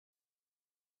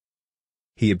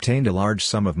He obtained a large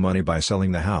sum of money by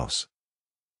selling the house.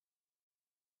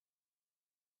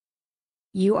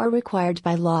 You are required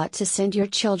by law to send your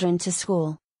children to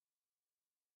school.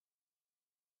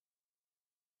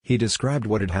 He described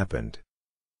what had happened.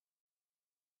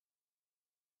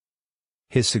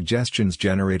 His suggestions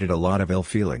generated a lot of ill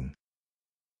feeling.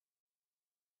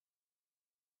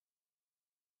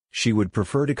 She would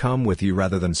prefer to come with you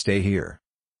rather than stay here.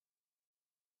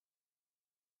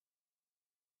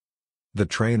 The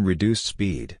train reduced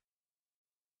speed.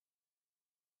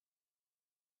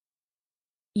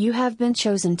 You have been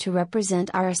chosen to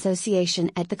represent our association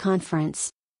at the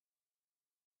conference.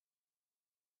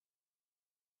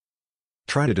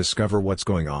 Try to discover what's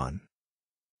going on.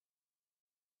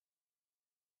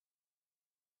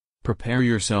 Prepare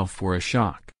yourself for a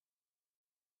shock.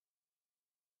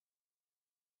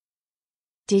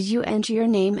 Did you enter your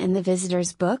name in the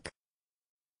visitor's book?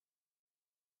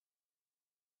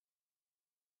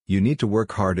 You need to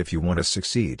work hard if you want to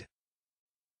succeed.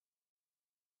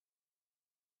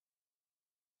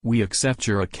 We accept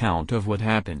your account of what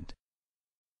happened.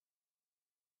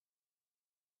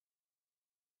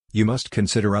 You must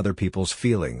consider other people's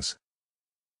feelings.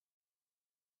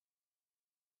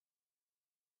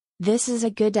 This is a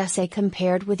good essay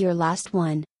compared with your last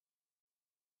one.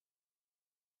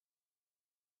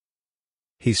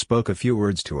 He spoke a few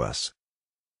words to us.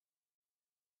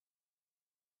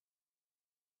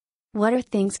 What are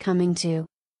things coming to?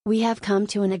 We have come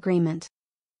to an agreement.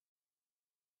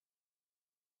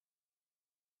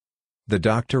 The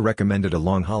doctor recommended a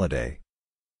long holiday.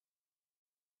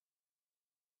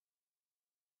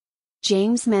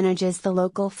 James manages the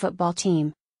local football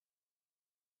team.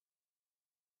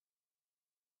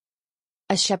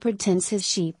 A shepherd tends his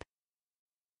sheep.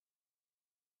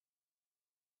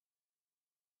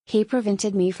 He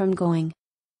prevented me from going.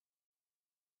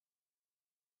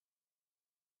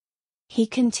 He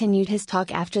continued his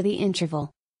talk after the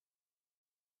interval.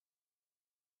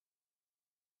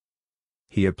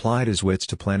 He applied his wits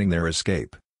to planning their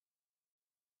escape.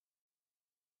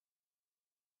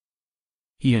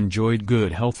 He enjoyed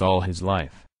good health all his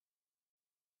life.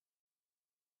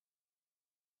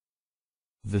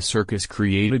 The circus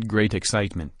created great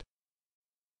excitement.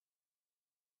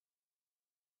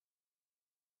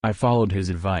 I followed his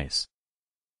advice.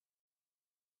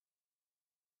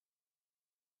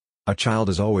 A child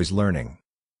is always learning.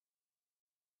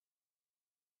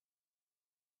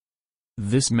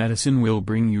 This medicine will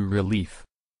bring you relief.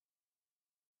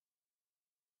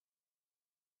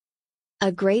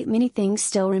 A great many things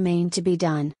still remain to be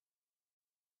done.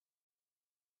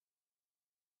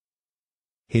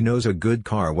 He knows a good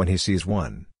car when he sees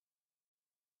one.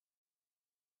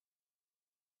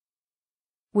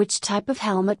 Which type of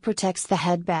helmet protects the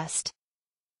head best?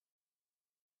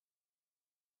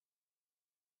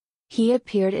 He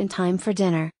appeared in time for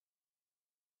dinner.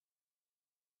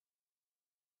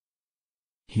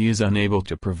 He is unable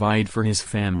to provide for his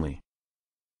family.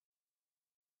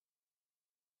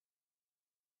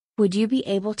 Would you be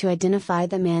able to identify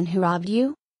the man who robbed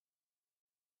you?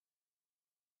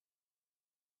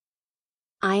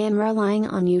 I am relying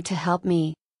on you to help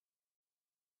me.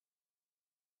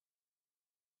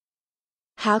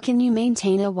 How can you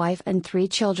maintain a wife and 3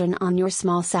 children on your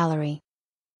small salary?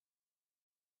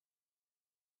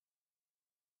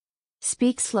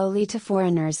 Speak slowly to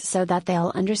foreigners so that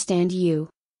they'll understand you.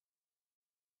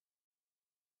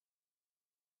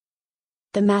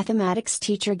 The mathematics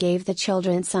teacher gave the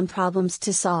children some problems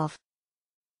to solve.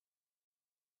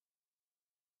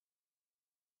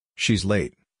 She's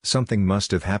late, something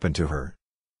must have happened to her.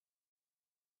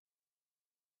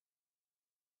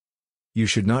 You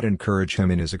should not encourage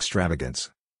him in his extravagance.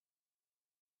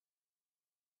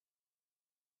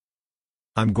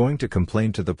 I'm going to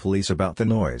complain to the police about the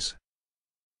noise.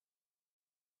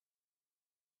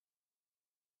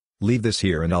 Leave this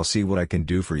here and I'll see what I can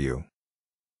do for you.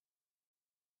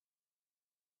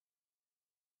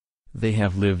 They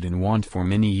have lived in want for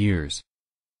many years.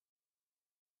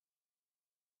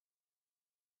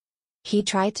 He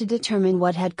tried to determine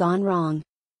what had gone wrong.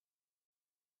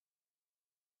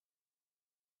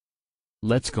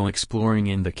 Let's go exploring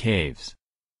in the caves.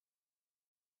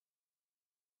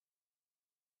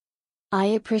 I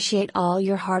appreciate all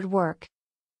your hard work.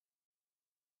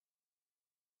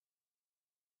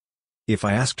 If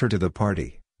I asked her to the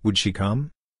party, would she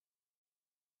come?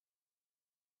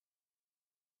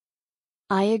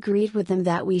 I agreed with them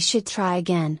that we should try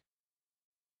again.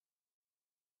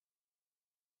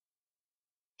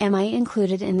 Am I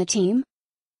included in the team?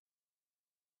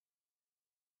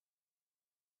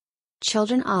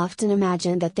 Children often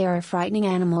imagine that there are frightening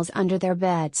animals under their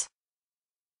beds.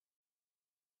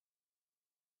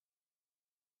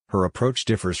 Her approach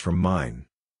differs from mine.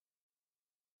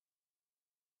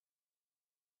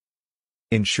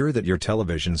 Ensure that your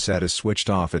television set is switched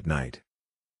off at night.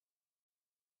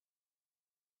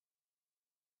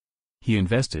 He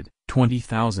invested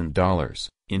 $20,000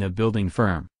 in a building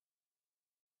firm.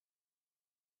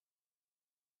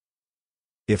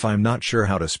 If I'm not sure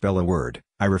how to spell a word,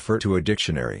 I refer to a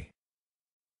dictionary.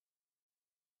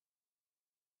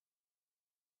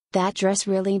 That dress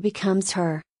really becomes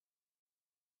her.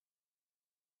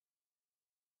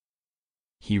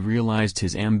 He realized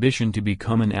his ambition to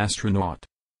become an astronaut.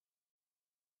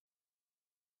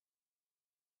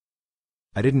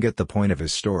 I didn't get the point of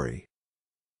his story.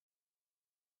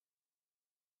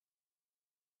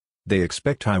 They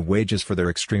expect high wages for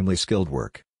their extremely skilled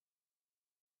work.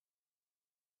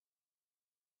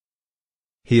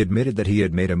 He admitted that he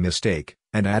had made a mistake,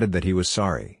 and added that he was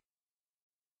sorry.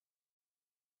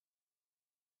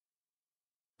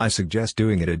 I suggest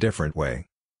doing it a different way.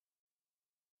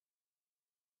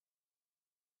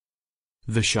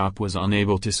 The shop was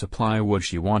unable to supply what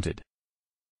she wanted.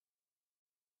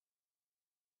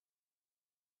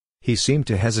 He seemed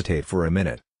to hesitate for a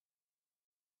minute.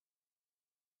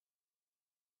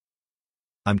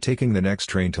 I'm taking the next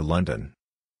train to London.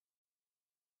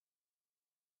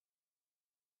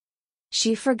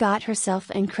 She forgot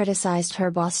herself and criticized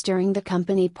her boss during the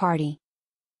company party.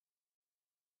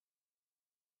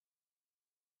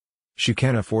 She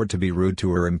can't afford to be rude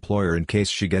to her employer in case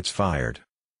she gets fired.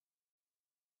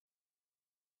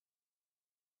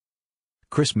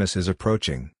 Christmas is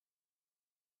approaching.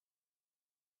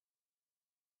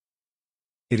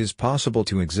 It is possible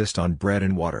to exist on bread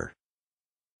and water.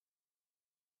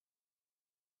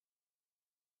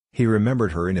 He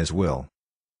remembered her in his will.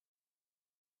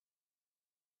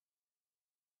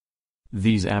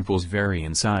 These apples vary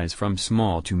in size from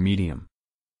small to medium.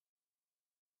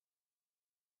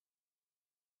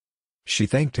 She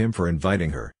thanked him for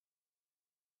inviting her.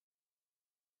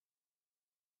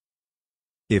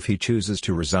 If he chooses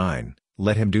to resign,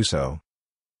 let him do so.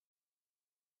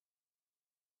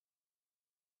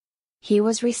 He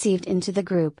was received into the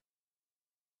group.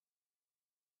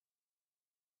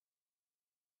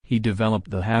 He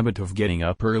developed the habit of getting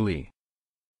up early.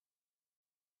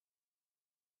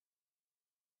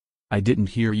 I didn't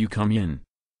hear you come in.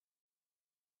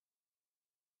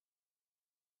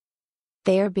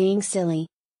 They are being silly.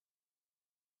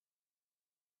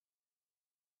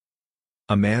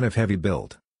 A man of heavy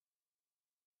build.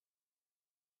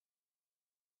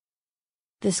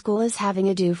 The school is having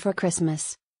a do for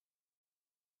Christmas.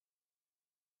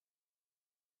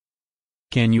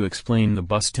 Can you explain the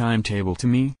bus timetable to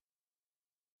me?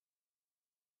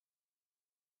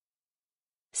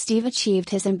 Steve achieved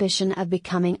his ambition of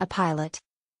becoming a pilot.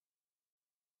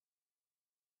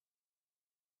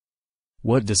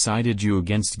 What decided you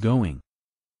against going?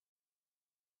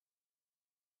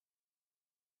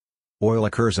 Oil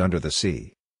occurs under the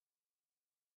sea.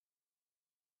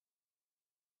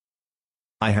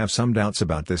 I have some doubts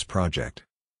about this project.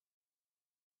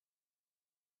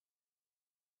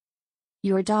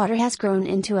 Your daughter has grown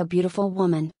into a beautiful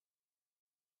woman.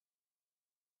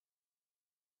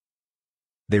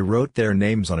 They wrote their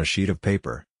names on a sheet of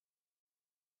paper.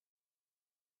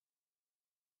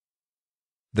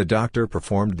 The doctor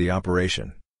performed the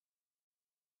operation.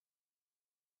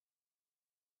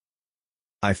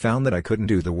 I found that I couldn't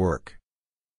do the work.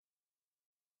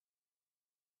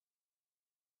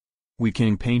 We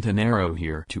can paint an arrow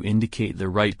here to indicate the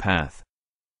right path.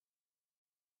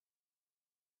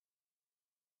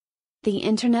 The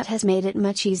internet has made it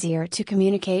much easier to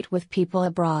communicate with people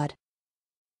abroad.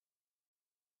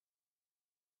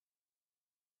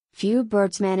 Few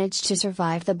birds manage to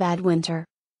survive the bad winter.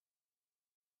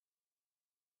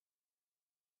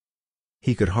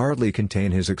 He could hardly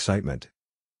contain his excitement.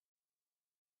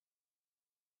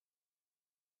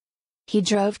 He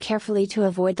drove carefully to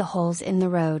avoid the holes in the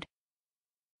road.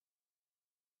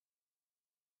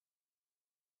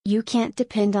 You can't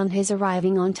depend on his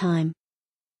arriving on time.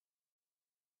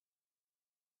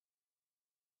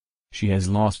 She has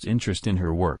lost interest in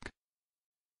her work.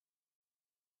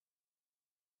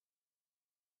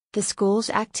 The school's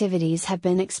activities have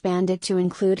been expanded to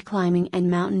include climbing and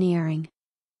mountaineering.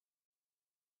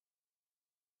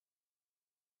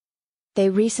 They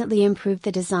recently improved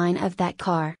the design of that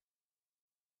car.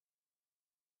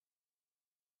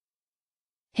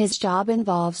 His job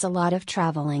involves a lot of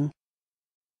traveling.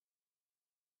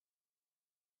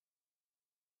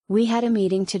 We had a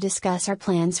meeting to discuss our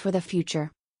plans for the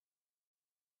future.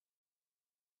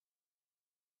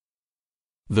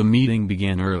 The meeting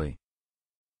began early.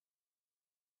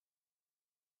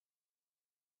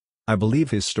 I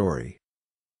believe his story.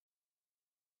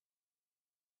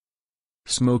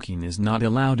 Smoking is not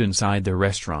allowed inside the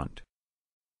restaurant.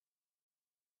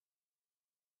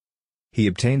 He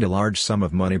obtained a large sum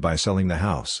of money by selling the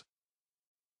house.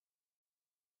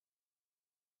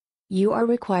 You are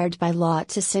required by law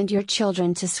to send your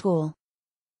children to school.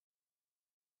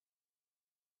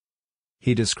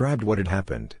 He described what had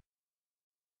happened.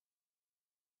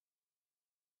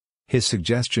 His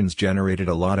suggestions generated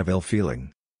a lot of ill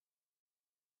feeling.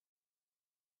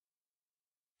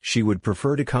 She would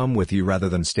prefer to come with you rather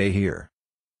than stay here.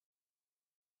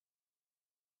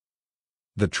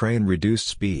 The train reduced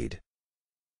speed.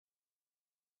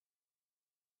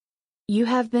 You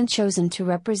have been chosen to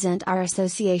represent our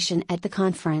association at the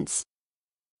conference.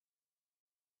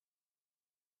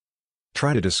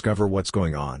 Try to discover what's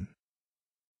going on.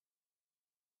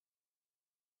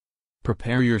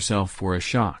 Prepare yourself for a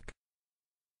shock.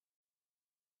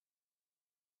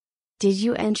 Did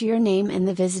you enter your name in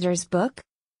the visitor's book?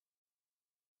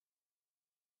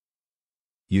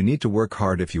 You need to work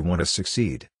hard if you want to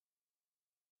succeed.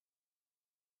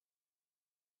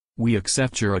 We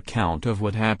accept your account of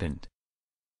what happened.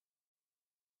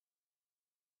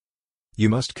 You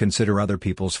must consider other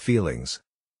people's feelings.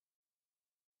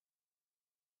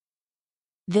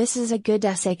 This is a good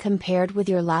essay compared with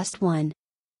your last one.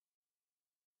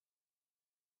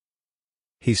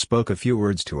 He spoke a few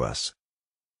words to us.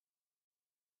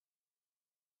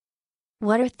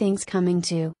 What are things coming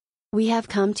to? We have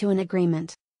come to an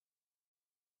agreement.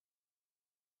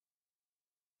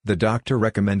 The doctor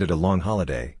recommended a long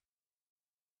holiday.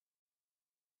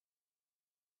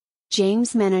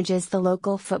 James manages the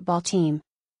local football team.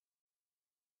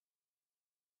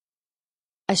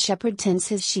 A shepherd tends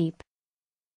his sheep.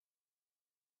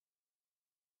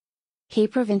 He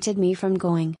prevented me from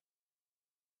going.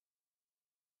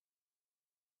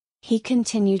 He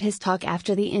continued his talk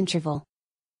after the interval.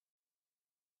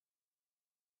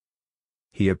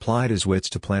 He applied his wits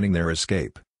to planning their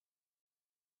escape.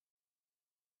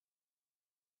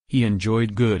 He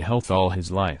enjoyed good health all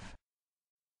his life.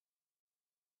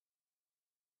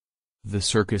 The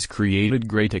circus created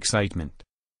great excitement.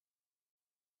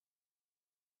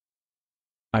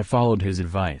 I followed his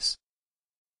advice.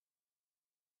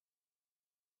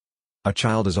 A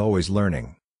child is always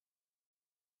learning.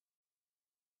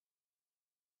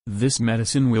 This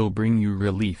medicine will bring you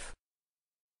relief.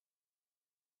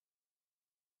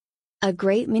 A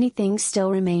great many things still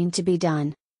remain to be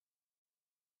done.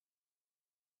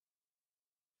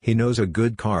 He knows a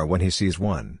good car when he sees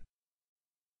one.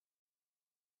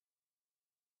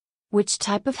 Which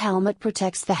type of helmet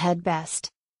protects the head best?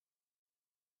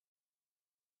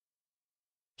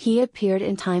 He appeared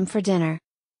in time for dinner.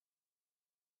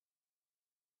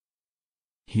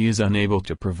 He is unable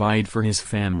to provide for his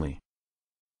family.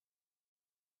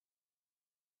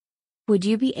 Would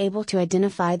you be able to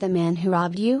identify the man who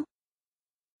robbed you?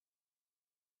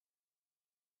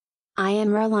 I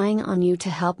am relying on you to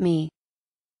help me.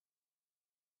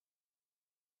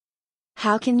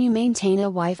 How can you maintain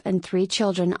a wife and 3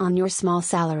 children on your small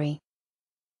salary?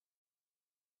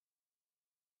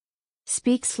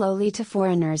 Speak slowly to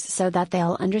foreigners so that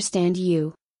they'll understand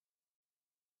you.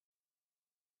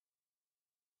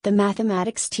 The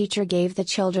mathematics teacher gave the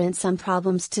children some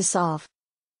problems to solve.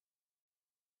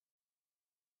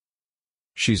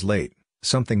 She's late,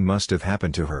 something must have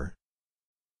happened to her.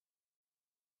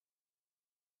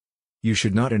 You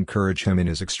should not encourage him in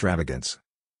his extravagance.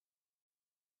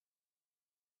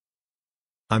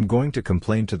 I'm going to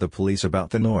complain to the police about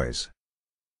the noise.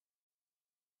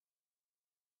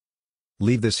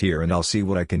 Leave this here and I'll see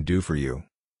what I can do for you.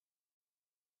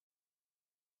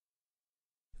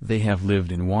 They have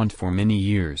lived in want for many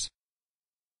years.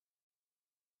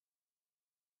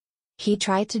 He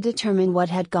tried to determine what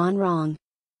had gone wrong.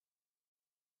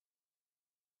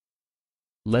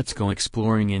 Let's go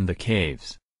exploring in the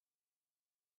caves.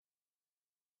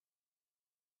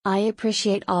 I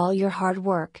appreciate all your hard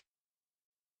work.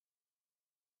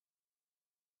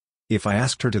 If I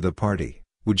asked her to the party,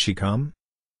 would she come?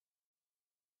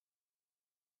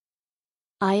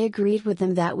 I agreed with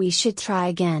them that we should try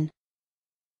again.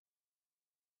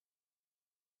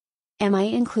 Am I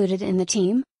included in the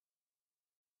team?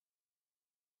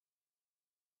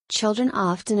 Children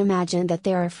often imagine that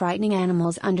there are frightening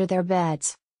animals under their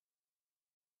beds.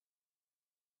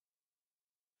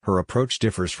 Her approach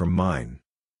differs from mine.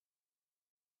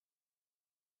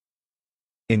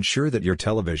 Ensure that your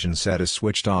television set is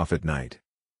switched off at night.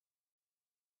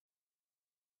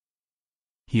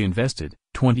 He invested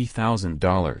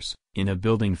 $20,000 in a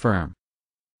building firm.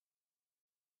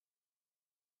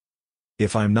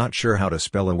 If I'm not sure how to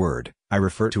spell a word, I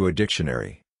refer to a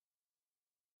dictionary.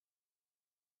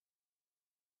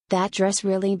 That dress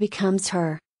really becomes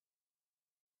her.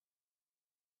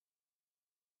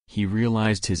 He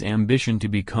realized his ambition to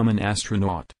become an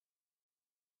astronaut.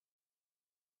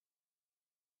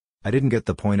 I didn't get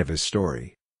the point of his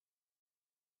story.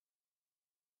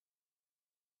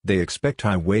 They expect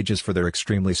high wages for their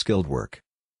extremely skilled work.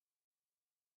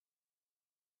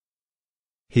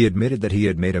 He admitted that he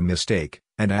had made a mistake,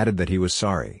 and added that he was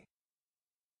sorry.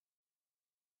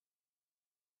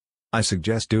 I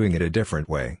suggest doing it a different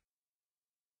way.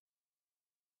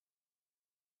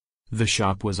 The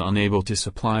shop was unable to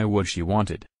supply what she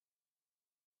wanted.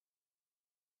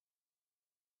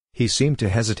 He seemed to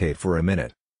hesitate for a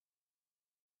minute.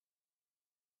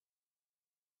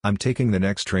 I'm taking the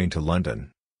next train to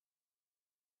London.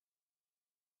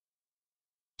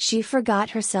 She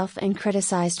forgot herself and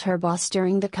criticized her boss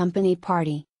during the company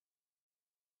party.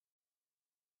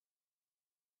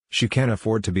 She can't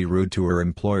afford to be rude to her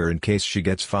employer in case she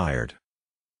gets fired.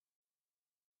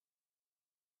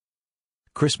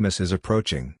 Christmas is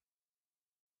approaching.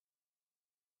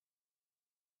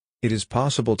 It is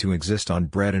possible to exist on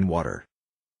bread and water.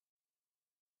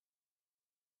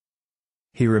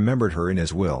 He remembered her in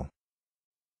his will.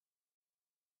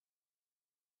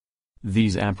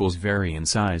 These apples vary in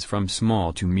size from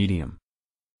small to medium.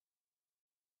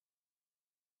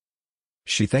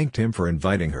 She thanked him for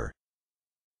inviting her.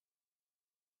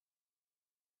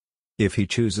 If he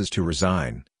chooses to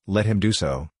resign, let him do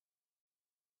so.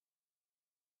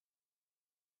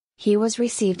 He was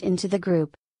received into the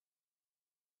group.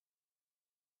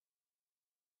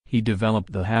 He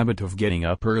developed the habit of getting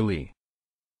up early.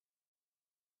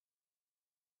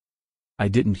 I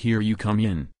didn't hear you come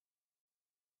in.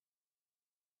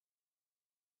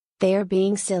 They are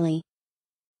being silly.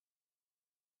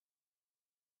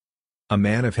 A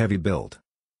man of heavy build.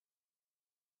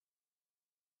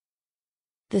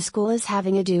 The school is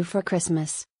having a do for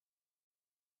Christmas.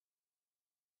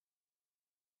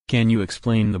 Can you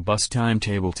explain the bus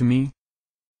timetable to me?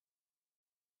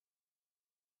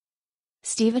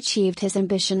 Steve achieved his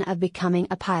ambition of becoming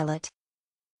a pilot.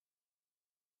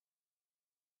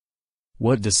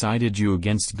 What decided you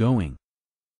against going?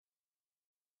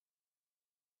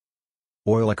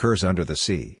 Oil occurs under the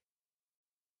sea.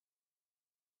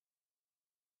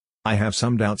 I have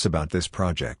some doubts about this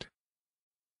project.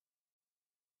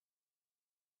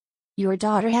 Your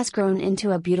daughter has grown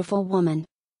into a beautiful woman.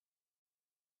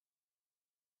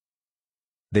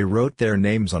 They wrote their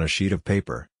names on a sheet of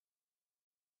paper.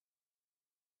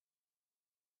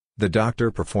 The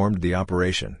doctor performed the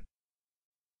operation.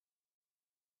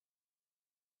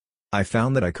 I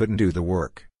found that I couldn't do the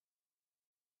work.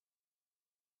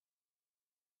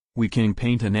 We can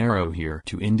paint an arrow here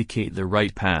to indicate the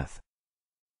right path.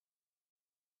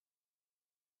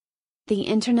 The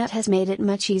internet has made it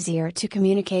much easier to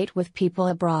communicate with people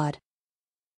abroad.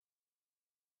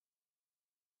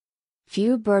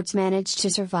 Few birds manage to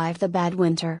survive the bad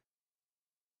winter.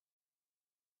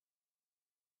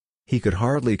 He could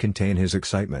hardly contain his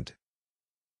excitement.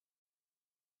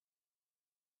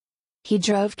 He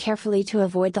drove carefully to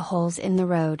avoid the holes in the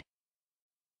road.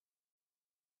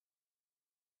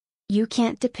 You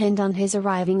can't depend on his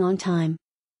arriving on time.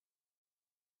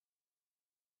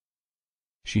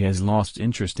 She has lost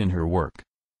interest in her work.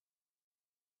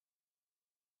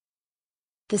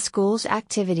 The school's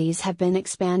activities have been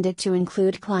expanded to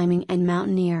include climbing and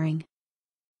mountaineering.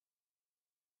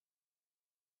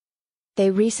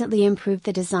 They recently improved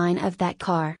the design of that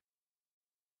car.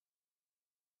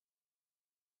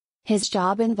 His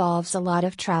job involves a lot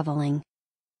of traveling.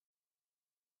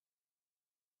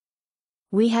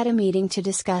 We had a meeting to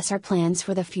discuss our plans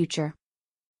for the future.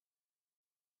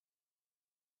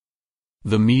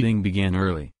 The meeting began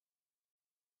early.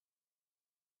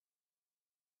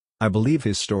 I believe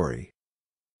his story.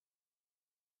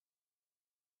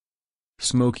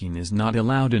 Smoking is not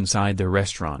allowed inside the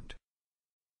restaurant.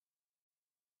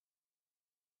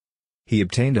 He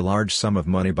obtained a large sum of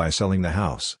money by selling the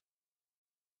house.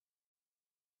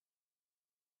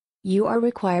 You are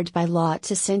required by law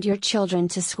to send your children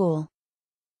to school.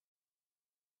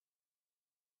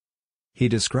 He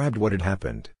described what had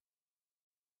happened.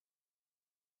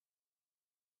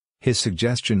 His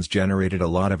suggestions generated a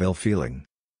lot of ill feeling.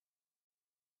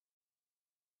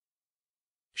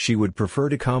 She would prefer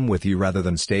to come with you rather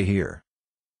than stay here.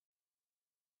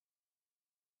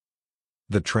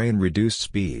 The train reduced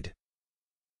speed.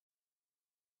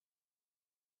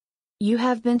 You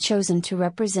have been chosen to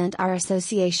represent our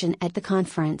association at the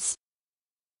conference.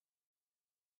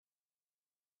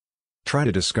 Try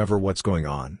to discover what's going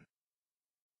on.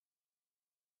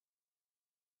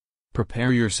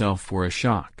 Prepare yourself for a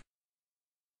shock.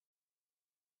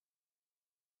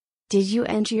 Did you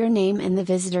enter your name in the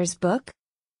visitor's book?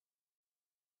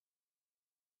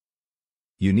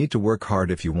 You need to work hard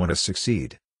if you want to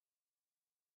succeed.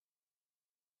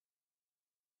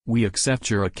 We accept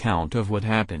your account of what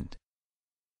happened.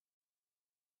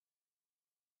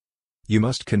 You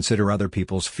must consider other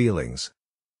people's feelings.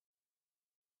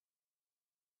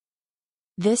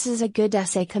 This is a good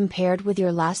essay compared with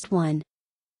your last one.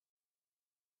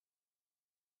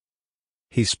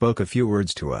 He spoke a few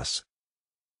words to us.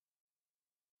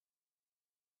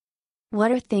 What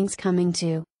are things coming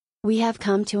to? We have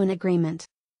come to an agreement.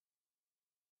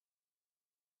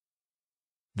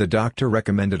 The doctor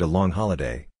recommended a long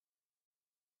holiday.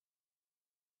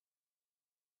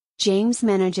 James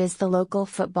manages the local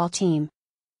football team.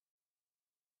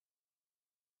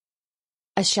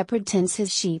 A shepherd tends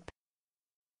his sheep.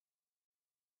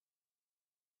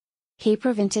 He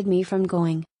prevented me from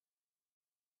going.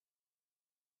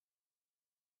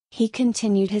 He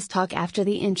continued his talk after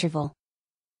the interval.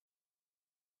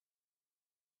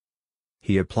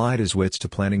 He applied his wits to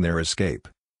planning their escape.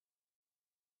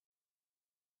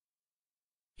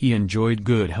 He enjoyed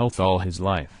good health all his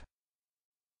life.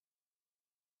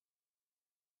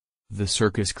 The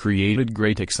circus created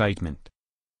great excitement.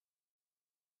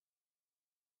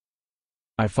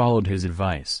 I followed his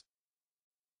advice.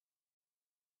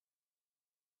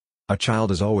 A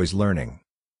child is always learning.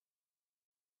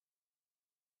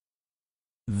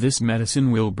 This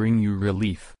medicine will bring you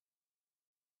relief.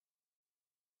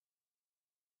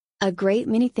 A great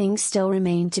many things still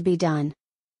remain to be done.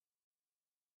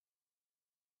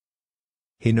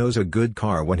 He knows a good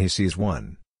car when he sees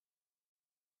one.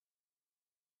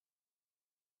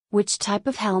 Which type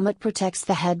of helmet protects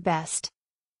the head best?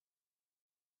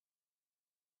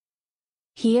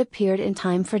 He appeared in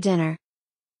time for dinner.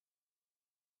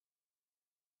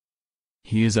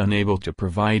 He is unable to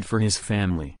provide for his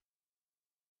family.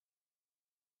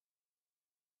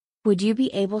 Would you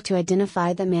be able to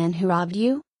identify the man who robbed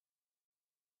you?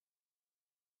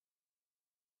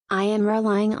 I am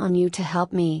relying on you to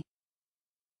help me.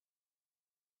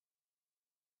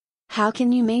 How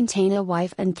can you maintain a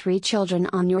wife and 3 children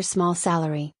on your small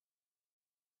salary?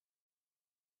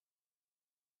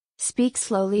 Speak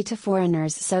slowly to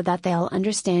foreigners so that they'll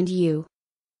understand you.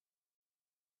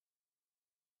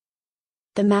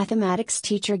 The mathematics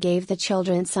teacher gave the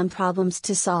children some problems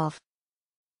to solve.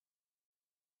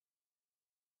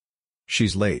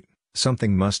 She's late,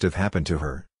 something must have happened to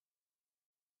her.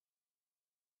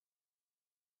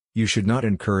 You should not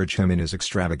encourage him in his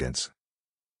extravagance.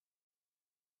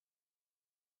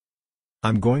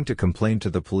 I'm going to complain to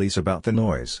the police about the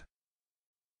noise.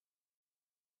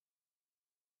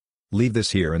 Leave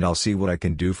this here and I'll see what I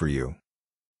can do for you.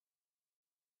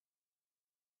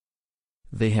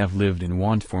 They have lived in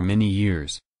want for many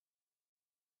years.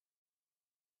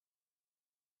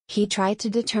 He tried to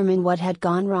determine what had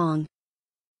gone wrong.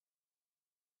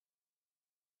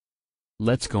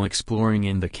 Let's go exploring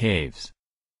in the caves.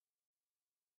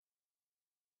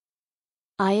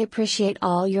 I appreciate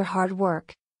all your hard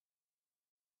work.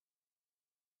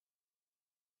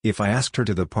 If I asked her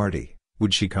to the party,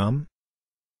 would she come?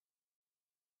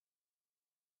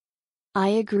 I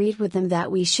agreed with them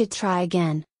that we should try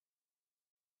again.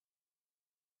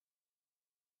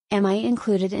 Am I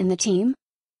included in the team?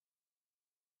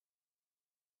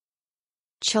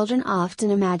 Children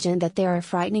often imagine that there are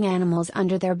frightening animals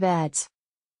under their beds.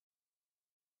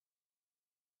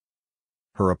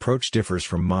 Her approach differs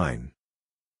from mine.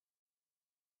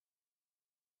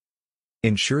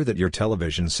 Ensure that your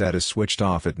television set is switched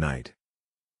off at night.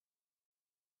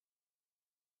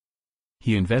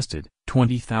 He invested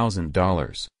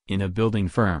 $20,000 in a building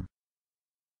firm.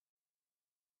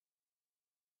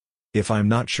 If I'm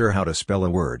not sure how to spell a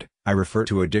word, I refer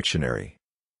to a dictionary.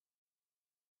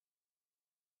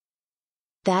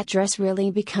 That dress really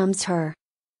becomes her.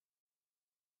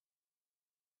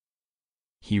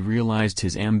 He realized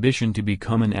his ambition to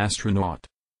become an astronaut.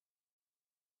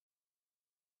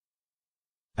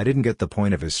 I didn't get the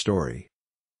point of his story.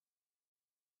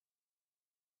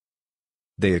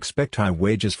 They expect high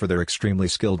wages for their extremely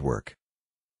skilled work.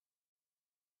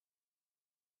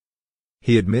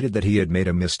 He admitted that he had made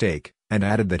a mistake, and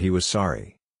added that he was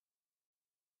sorry.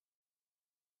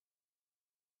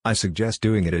 I suggest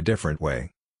doing it a different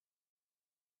way.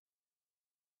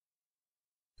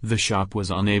 The shop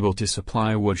was unable to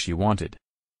supply what she wanted.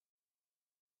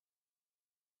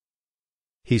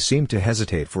 He seemed to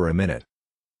hesitate for a minute.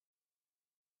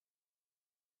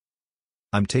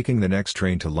 I'm taking the next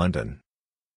train to London.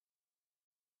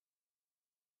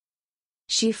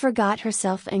 She forgot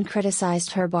herself and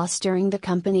criticized her boss during the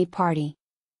company party.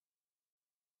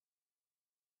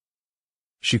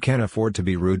 She can't afford to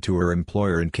be rude to her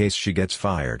employer in case she gets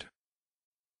fired.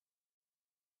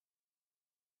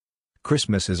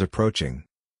 Christmas is approaching.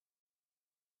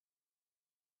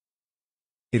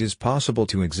 It is possible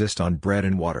to exist on bread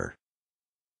and water.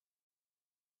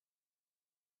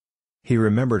 He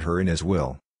remembered her in his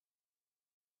will.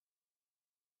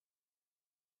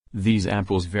 These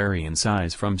apples vary in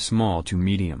size from small to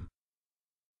medium.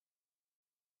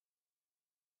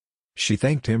 She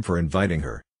thanked him for inviting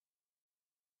her.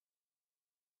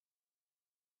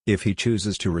 If he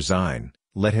chooses to resign,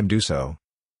 let him do so.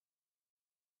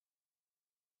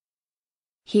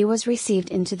 He was received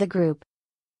into the group.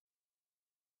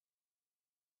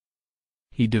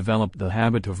 He developed the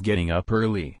habit of getting up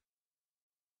early.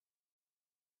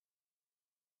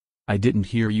 I didn't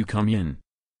hear you come in.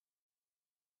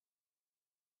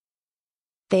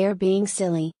 They are being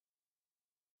silly.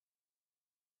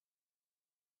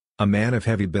 A man of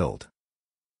heavy build.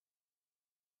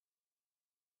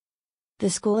 The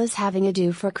school is having a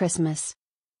do for Christmas.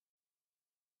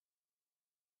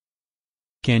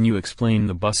 Can you explain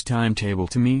the bus timetable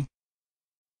to me?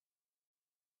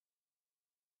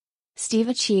 Steve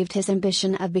achieved his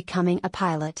ambition of becoming a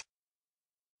pilot.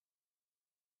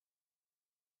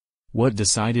 What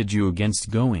decided you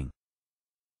against going?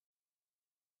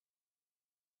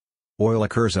 Oil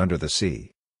occurs under the sea.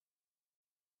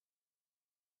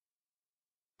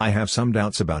 I have some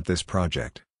doubts about this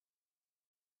project.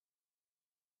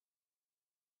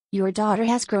 Your daughter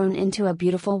has grown into a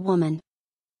beautiful woman.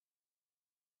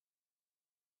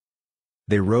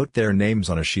 They wrote their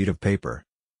names on a sheet of paper.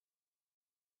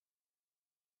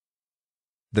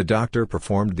 The doctor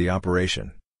performed the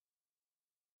operation.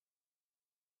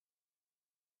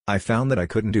 I found that I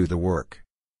couldn't do the work.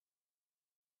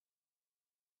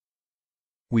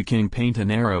 We can paint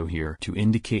an arrow here to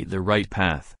indicate the right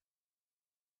path.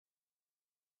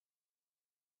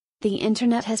 The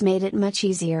internet has made it much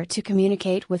easier to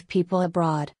communicate with people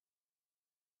abroad.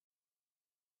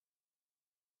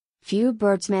 Few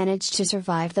birds manage to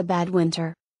survive the bad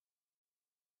winter.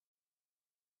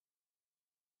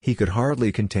 He could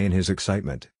hardly contain his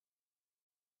excitement.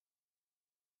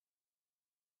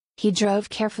 He drove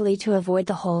carefully to avoid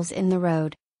the holes in the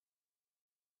road.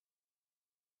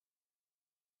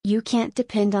 You can't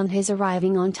depend on his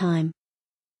arriving on time.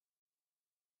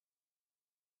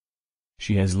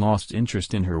 She has lost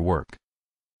interest in her work.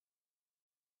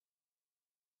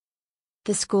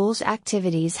 The school's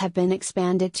activities have been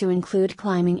expanded to include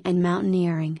climbing and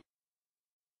mountaineering.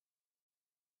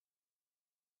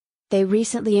 They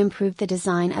recently improved the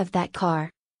design of that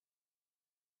car.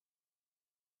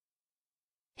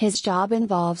 His job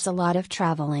involves a lot of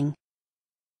traveling.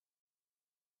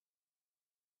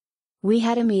 We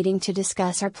had a meeting to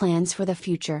discuss our plans for the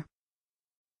future.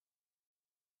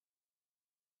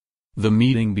 The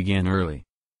meeting began early.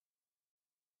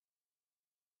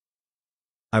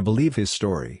 I believe his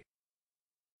story.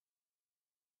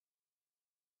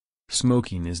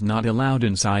 Smoking is not allowed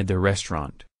inside the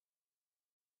restaurant.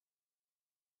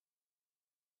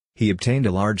 He obtained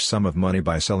a large sum of money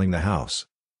by selling the house.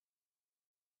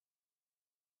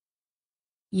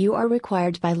 You are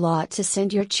required by law to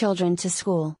send your children to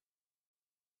school.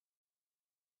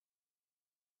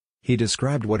 He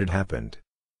described what had happened.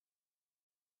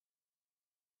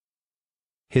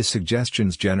 His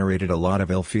suggestions generated a lot of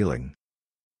ill feeling.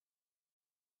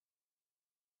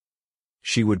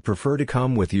 She would prefer to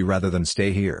come with you rather than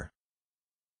stay here.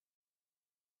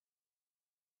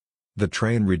 The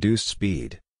train reduced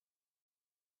speed.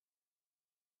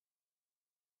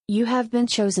 You have been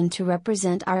chosen to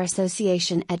represent our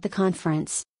association at the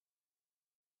conference.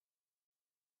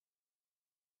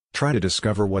 Try to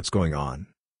discover what's going on.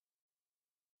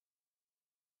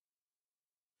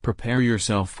 Prepare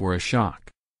yourself for a shock.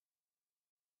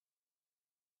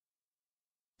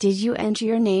 Did you enter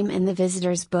your name in the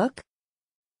visitor's book?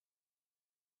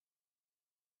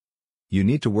 You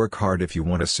need to work hard if you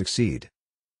want to succeed.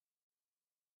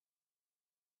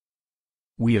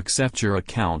 We accept your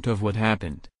account of what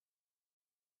happened.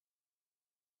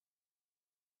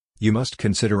 You must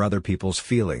consider other people's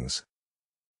feelings.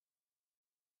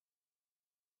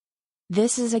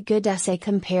 This is a good essay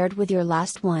compared with your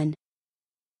last one.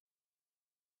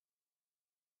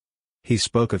 He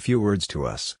spoke a few words to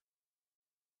us.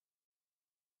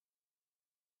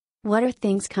 What are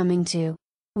things coming to?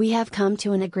 We have come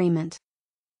to an agreement.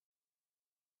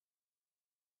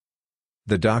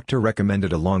 The doctor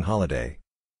recommended a long holiday.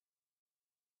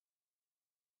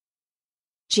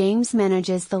 James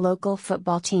manages the local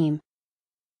football team.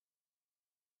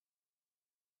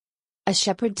 A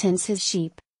shepherd tends his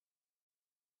sheep.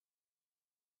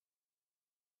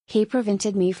 He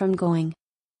prevented me from going.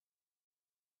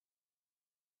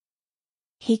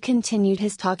 He continued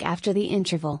his talk after the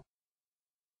interval.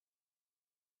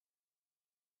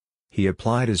 He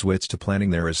applied his wits to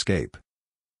planning their escape.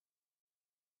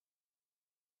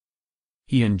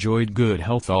 He enjoyed good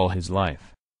health all his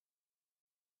life.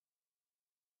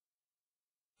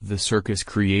 The circus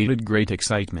created great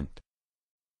excitement.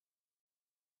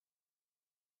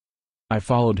 I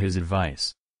followed his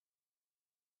advice.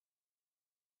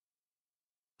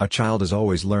 A child is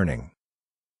always learning.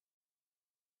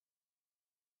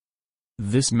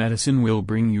 This medicine will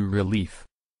bring you relief.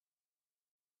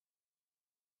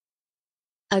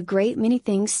 A great many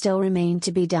things still remain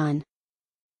to be done.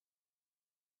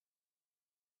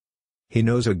 He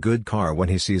knows a good car when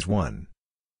he sees one.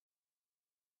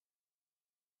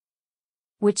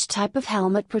 Which type of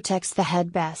helmet protects the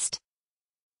head best?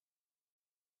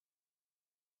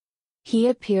 He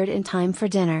appeared in time for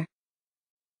dinner.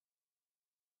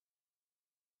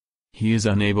 He is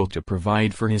unable to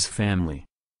provide for his family.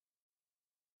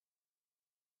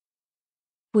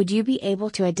 Would you be able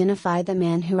to identify the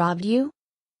man who robbed you?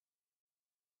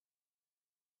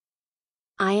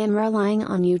 I am relying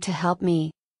on you to help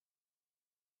me.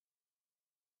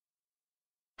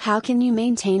 How can you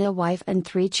maintain a wife and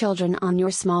 3 children on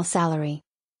your small salary?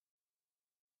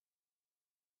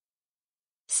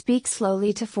 Speak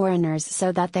slowly to foreigners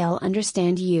so that they'll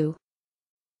understand you.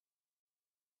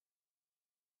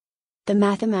 The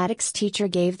mathematics teacher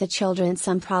gave the children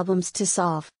some problems to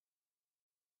solve.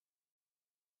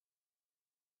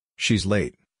 She's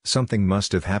late, something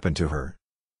must have happened to her.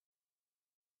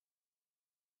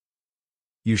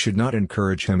 You should not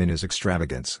encourage him in his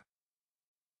extravagance.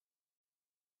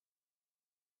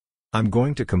 I'm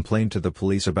going to complain to the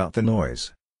police about the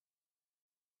noise.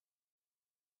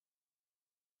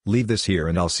 Leave this here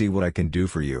and I'll see what I can do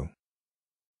for you.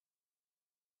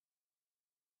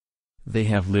 They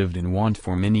have lived in want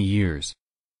for many years.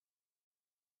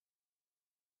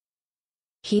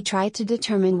 He tried to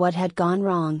determine what had gone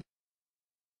wrong.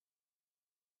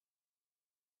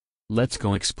 Let's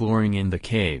go exploring in the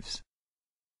caves.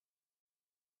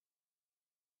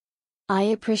 I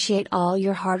appreciate all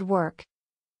your hard work.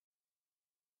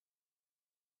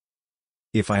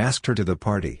 If I asked her to the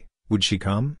party, would she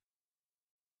come?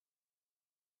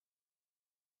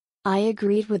 I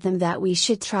agreed with them that we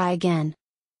should try again.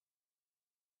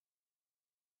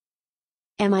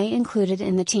 Am I included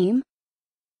in the team?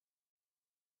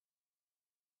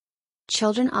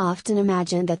 Children often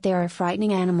imagine that there are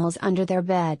frightening animals under their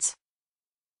beds.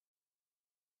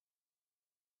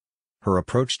 Her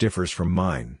approach differs from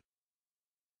mine.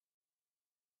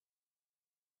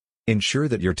 Ensure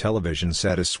that your television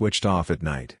set is switched off at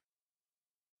night.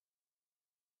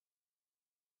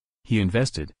 He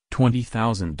invested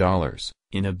 $20,000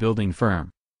 in a building firm.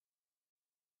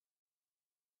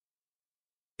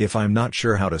 If I'm not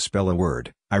sure how to spell a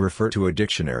word, I refer to a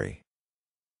dictionary.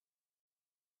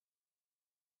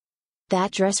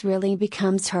 That dress really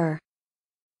becomes her.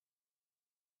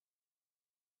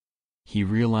 He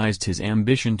realized his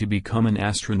ambition to become an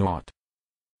astronaut.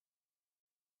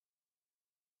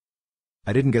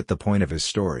 I didn't get the point of his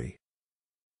story.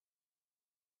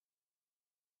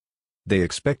 They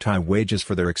expect high wages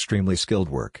for their extremely skilled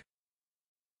work.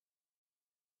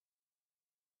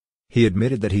 He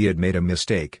admitted that he had made a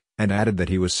mistake, and added that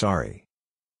he was sorry.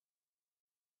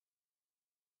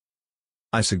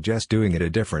 I suggest doing it a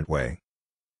different way.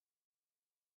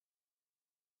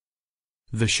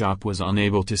 The shop was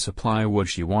unable to supply what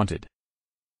she wanted.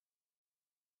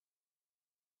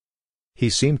 He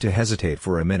seemed to hesitate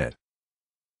for a minute.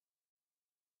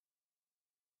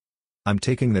 I'm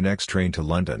taking the next train to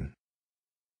London.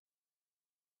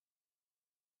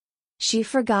 She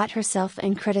forgot herself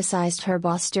and criticized her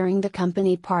boss during the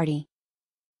company party.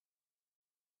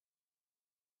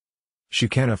 She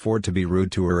can't afford to be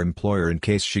rude to her employer in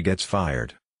case she gets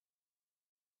fired.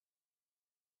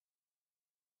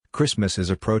 Christmas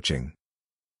is approaching.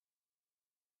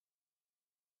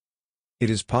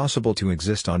 It is possible to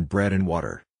exist on bread and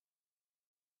water.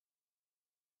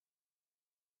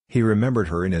 He remembered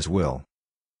her in his will.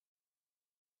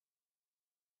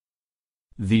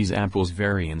 These apples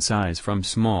vary in size from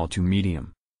small to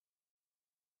medium.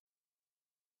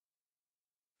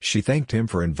 She thanked him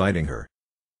for inviting her.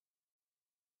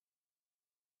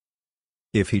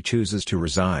 If he chooses to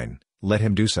resign, let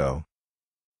him do so.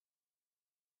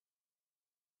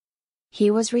 He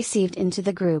was received into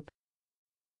the group.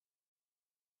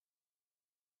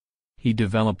 He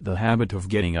developed the habit of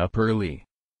getting up early.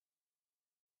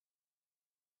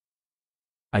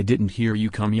 I didn't hear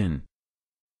you come in.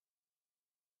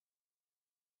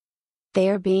 They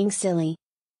are being silly.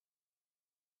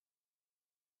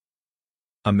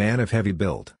 A man of heavy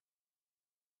build.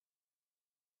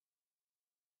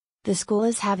 The school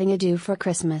is having a do for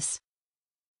Christmas.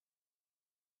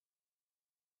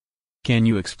 Can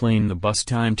you explain the bus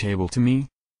timetable to me?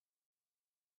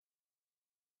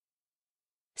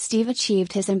 Steve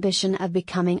achieved his ambition of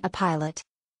becoming a pilot.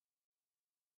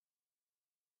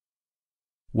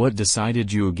 What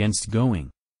decided you against going?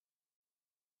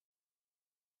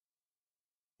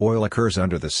 Oil occurs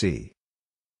under the sea.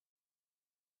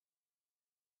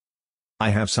 I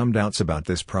have some doubts about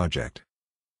this project.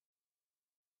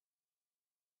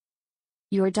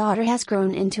 Your daughter has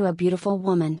grown into a beautiful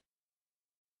woman.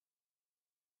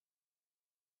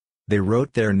 They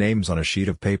wrote their names on a sheet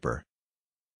of paper.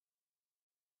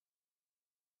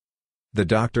 The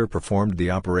doctor performed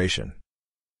the operation.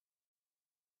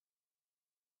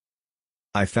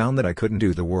 I found that I couldn't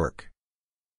do the work.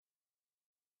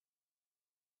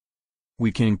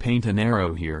 We can paint an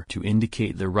arrow here to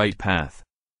indicate the right path.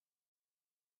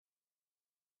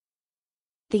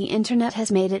 The internet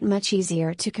has made it much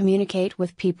easier to communicate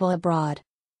with people abroad.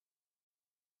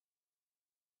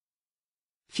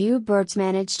 Few birds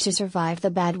manage to survive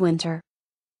the bad winter.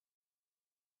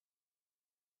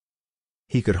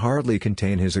 He could hardly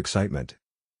contain his excitement.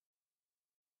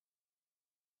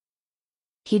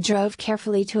 He drove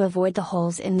carefully to avoid the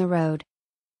holes in the road.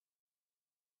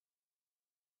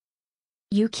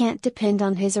 You can't depend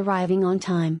on his arriving on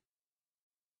time.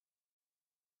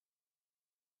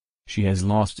 She has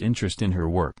lost interest in her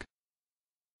work.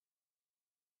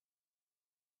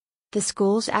 The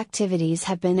school's activities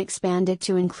have been expanded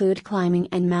to include climbing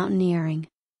and mountaineering.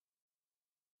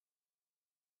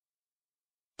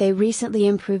 They recently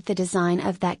improved the design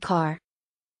of that car.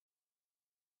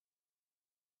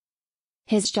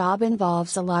 His job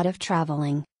involves a lot of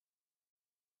traveling.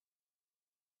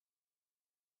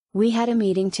 We had a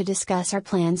meeting to discuss our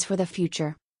plans for the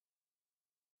future.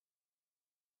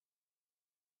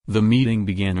 The meeting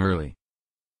began early.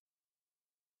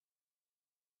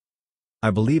 I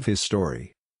believe his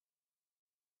story.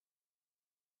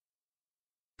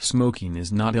 Smoking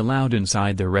is not allowed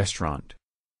inside the restaurant.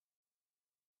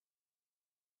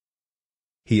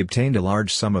 He obtained a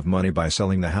large sum of money by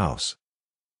selling the house.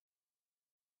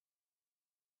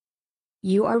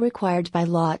 You are required by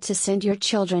law to send your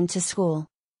children to school.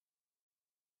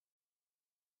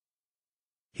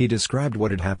 He described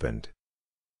what had happened.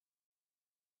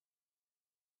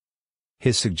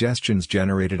 His suggestions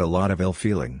generated a lot of ill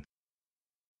feeling.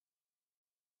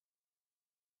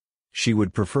 She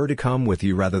would prefer to come with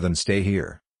you rather than stay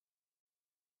here.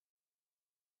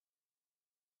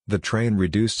 The train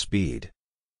reduced speed.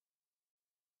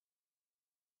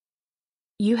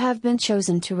 You have been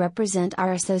chosen to represent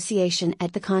our association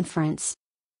at the conference.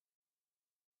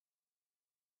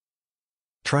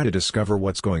 Try to discover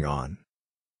what's going on.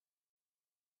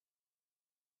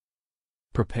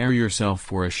 Prepare yourself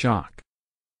for a shock.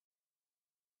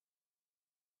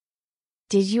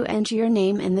 Did you enter your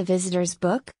name in the visitor's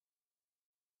book?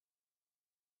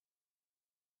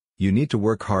 You need to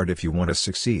work hard if you want to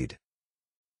succeed.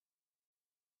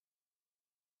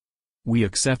 We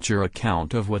accept your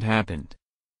account of what happened.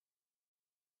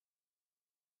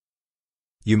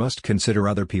 You must consider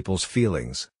other people's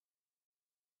feelings.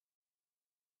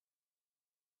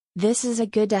 This is a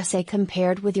good essay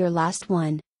compared with your last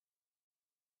one.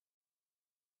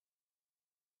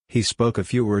 He spoke a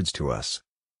few words to us.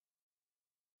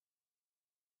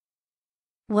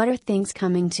 What are things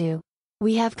coming to?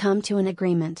 We have come to an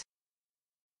agreement.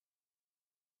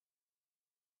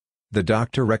 The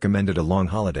doctor recommended a long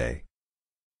holiday.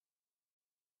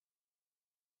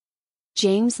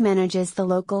 James manages the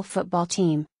local football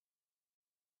team.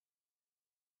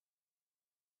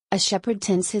 A shepherd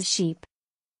tends his sheep.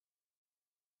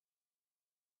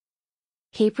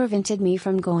 He prevented me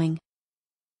from going.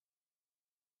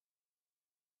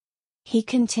 He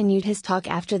continued his talk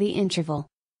after the interval.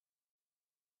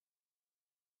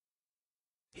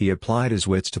 He applied his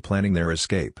wits to planning their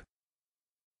escape.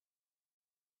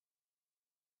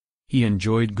 He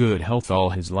enjoyed good health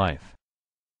all his life.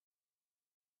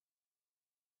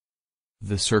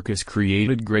 The circus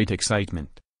created great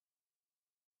excitement.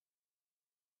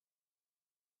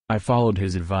 I followed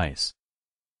his advice.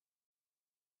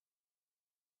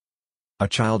 A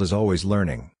child is always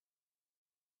learning.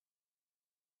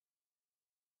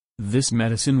 This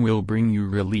medicine will bring you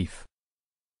relief.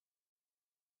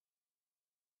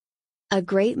 A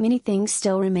great many things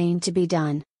still remain to be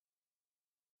done.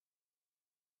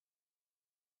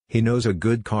 He knows a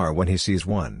good car when he sees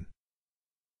one.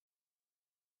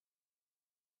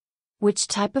 Which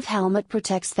type of helmet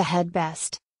protects the head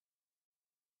best?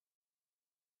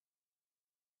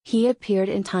 He appeared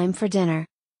in time for dinner.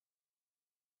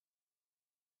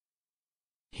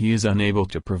 He is unable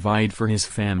to provide for his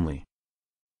family.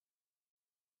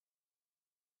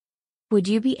 Would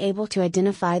you be able to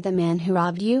identify the man who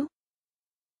robbed you?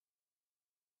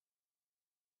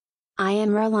 I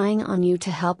am relying on you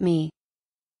to help me.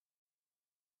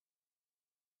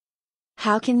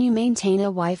 How can you maintain a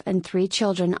wife and 3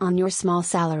 children on your small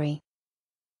salary?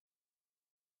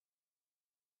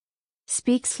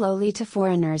 Speak slowly to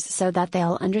foreigners so that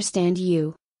they'll understand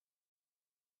you.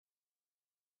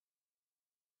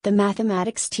 The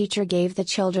mathematics teacher gave the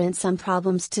children some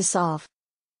problems to solve.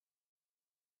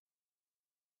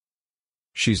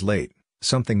 She's late,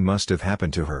 something must have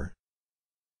happened to her.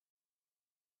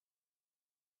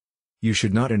 You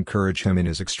should not encourage him in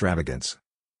his extravagance.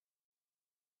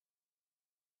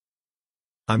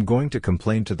 I'm going to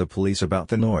complain to the police about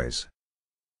the noise.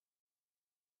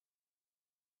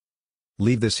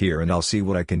 Leave this here and I'll see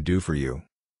what I can do for you.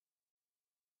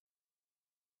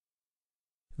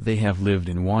 They have lived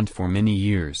in want for many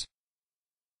years.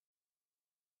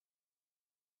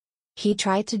 He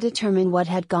tried to determine what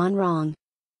had gone wrong.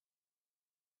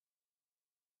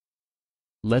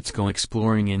 Let's go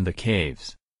exploring in the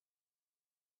caves.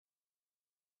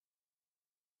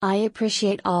 I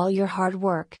appreciate all your hard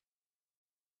work.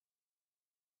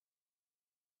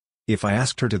 If I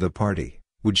asked her to the party,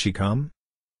 would she come?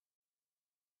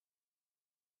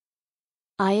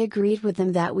 I agreed with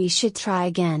them that we should try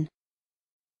again.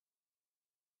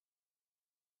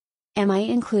 Am I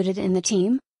included in the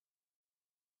team?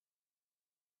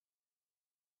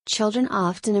 Children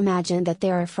often imagine that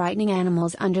there are frightening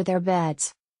animals under their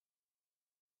beds.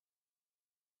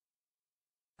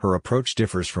 Her approach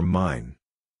differs from mine.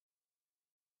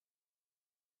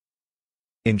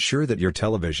 Ensure that your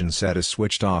television set is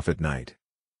switched off at night.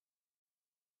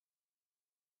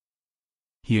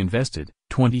 He invested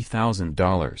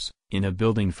 $20,000 in a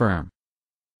building firm.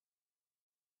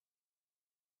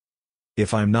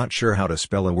 If I'm not sure how to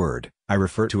spell a word, I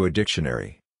refer to a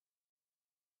dictionary.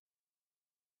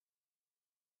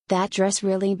 That dress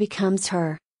really becomes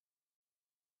her.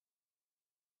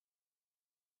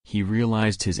 He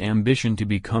realized his ambition to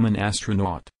become an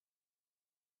astronaut.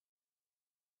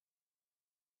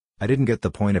 I didn't get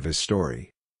the point of his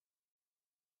story.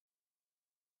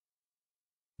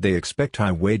 They expect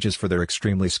high wages for their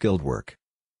extremely skilled work.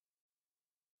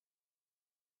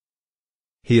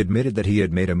 He admitted that he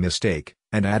had made a mistake,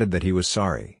 and added that he was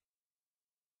sorry.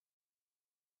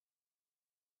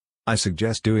 I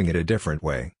suggest doing it a different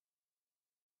way.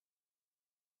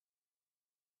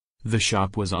 The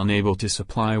shop was unable to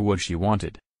supply what she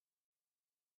wanted.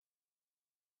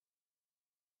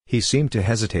 He seemed to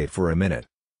hesitate for a minute.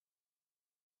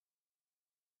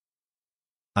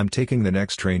 I'm taking the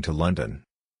next train to London.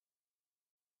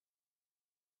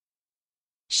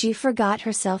 She forgot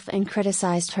herself and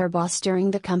criticized her boss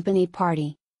during the company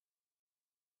party.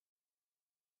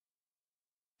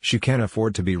 She can't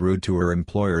afford to be rude to her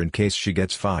employer in case she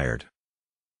gets fired.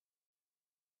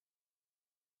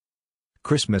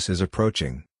 Christmas is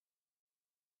approaching.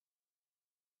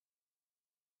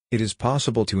 It is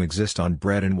possible to exist on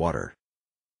bread and water.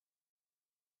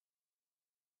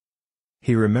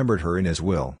 He remembered her in his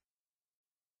will.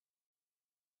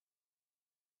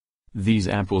 These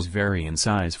apples vary in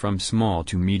size from small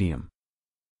to medium.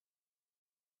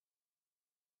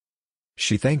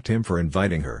 She thanked him for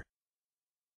inviting her.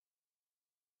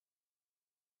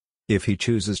 If he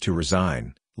chooses to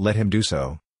resign, let him do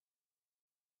so.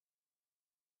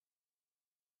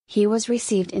 He was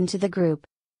received into the group.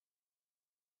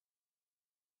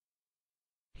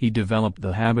 He developed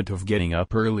the habit of getting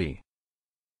up early.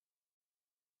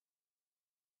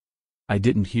 I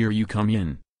didn't hear you come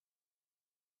in.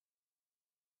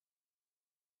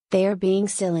 They are being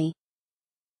silly.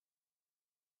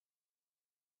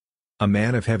 A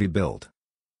man of heavy build.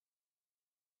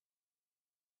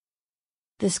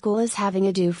 The school is having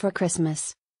a do for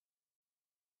Christmas.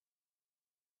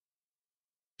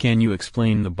 Can you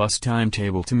explain the bus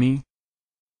timetable to me?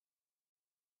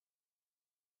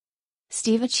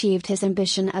 Steve achieved his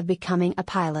ambition of becoming a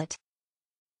pilot.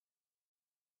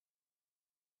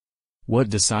 What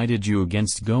decided you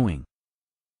against going?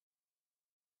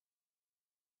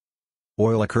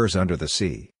 Oil occurs under the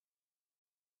sea.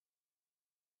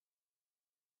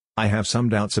 I have some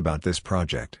doubts about this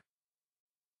project.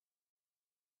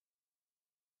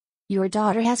 Your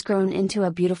daughter has grown into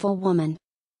a beautiful woman.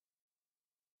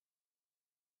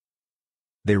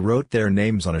 They wrote their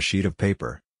names on a sheet of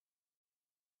paper.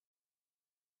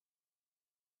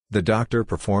 The doctor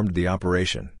performed the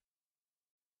operation.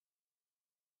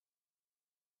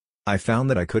 I found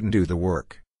that I couldn't do the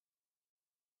work.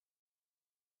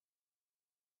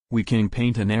 We can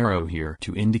paint an arrow here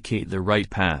to indicate the right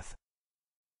path.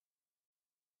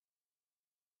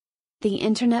 The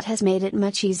internet has made it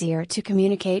much easier to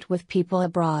communicate with people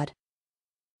abroad.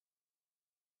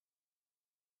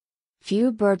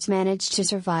 Few birds manage to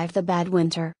survive the bad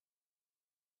winter.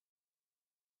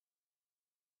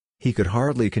 He could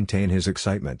hardly contain his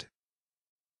excitement.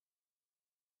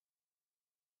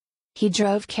 He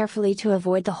drove carefully to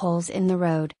avoid the holes in the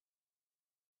road.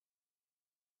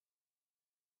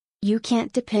 You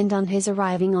can't depend on his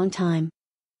arriving on time.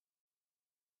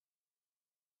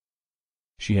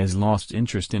 She has lost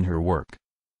interest in her work.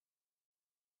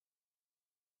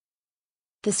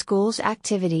 The school's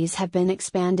activities have been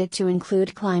expanded to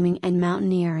include climbing and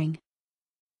mountaineering.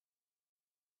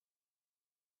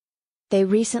 They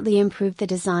recently improved the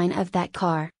design of that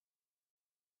car.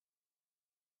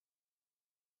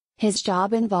 His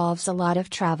job involves a lot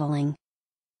of traveling.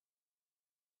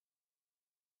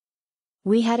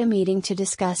 We had a meeting to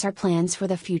discuss our plans for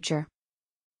the future.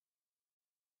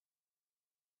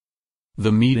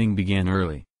 The meeting began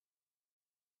early.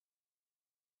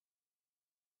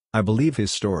 I believe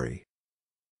his story.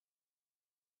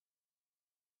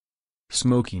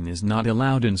 Smoking is not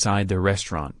allowed inside the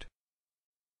restaurant.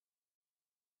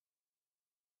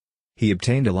 He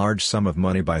obtained a large sum of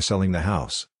money by selling the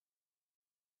house.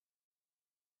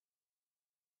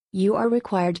 You are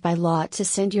required by law to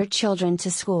send your children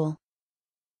to school.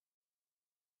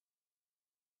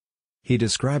 He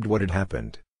described what had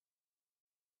happened.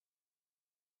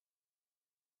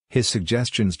 His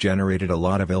suggestions generated a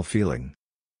lot of ill feeling.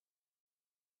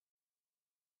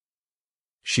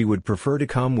 She would prefer to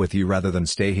come with you rather than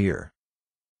stay here.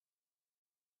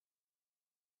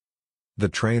 The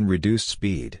train reduced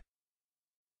speed.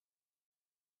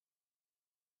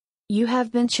 You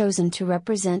have been chosen to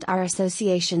represent our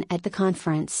association at the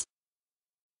conference.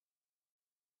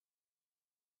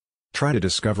 Try to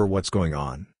discover what's going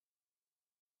on.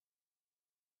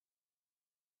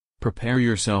 Prepare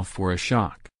yourself for a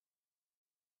shock.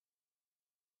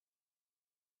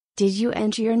 Did you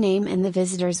enter your name in the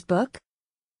visitor's book?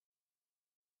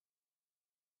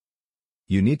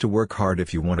 You need to work hard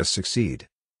if you want to succeed.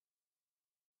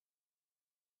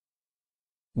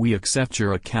 We accept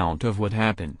your account of what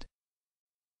happened.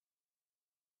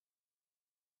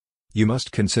 You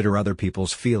must consider other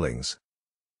people's feelings.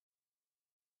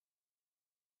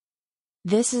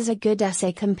 This is a good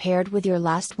essay compared with your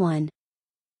last one.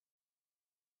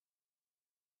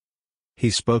 He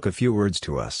spoke a few words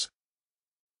to us.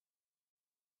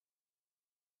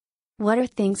 What are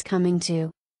things coming to?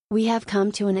 We have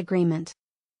come to an agreement.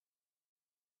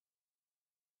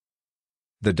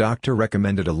 The doctor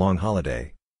recommended a long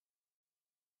holiday.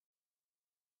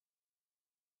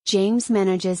 James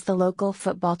manages the local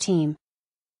football team.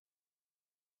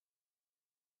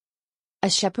 A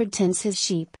shepherd tends his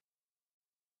sheep.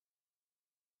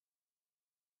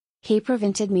 He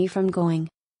prevented me from going.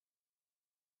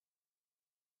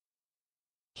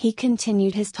 He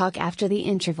continued his talk after the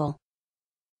interval.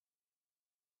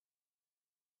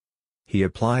 He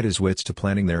applied his wits to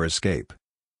planning their escape.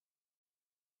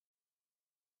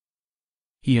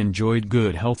 He enjoyed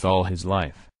good health all his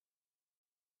life.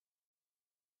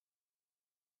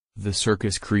 The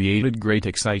circus created great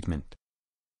excitement.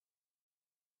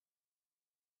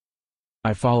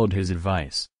 I followed his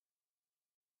advice.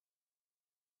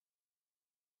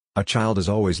 A child is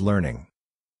always learning.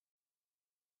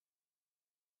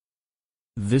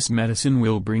 This medicine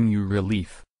will bring you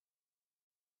relief.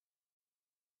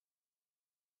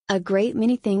 A great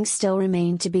many things still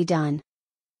remain to be done.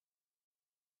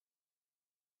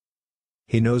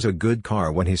 He knows a good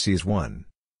car when he sees one.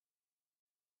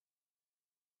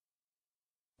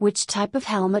 Which type of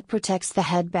helmet protects the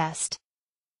head best?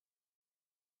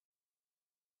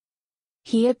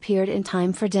 He appeared in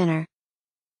time for dinner.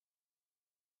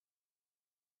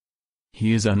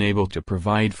 He is unable to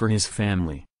provide for his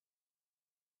family.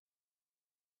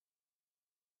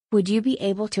 Would you be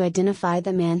able to identify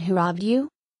the man who robbed you?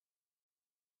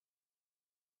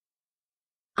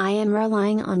 I am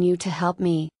relying on you to help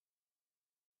me.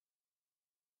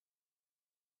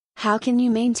 How can you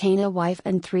maintain a wife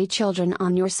and 3 children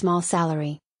on your small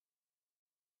salary?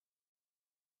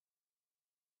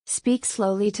 Speak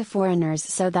slowly to foreigners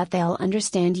so that they'll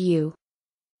understand you.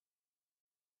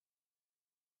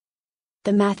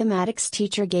 The mathematics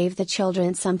teacher gave the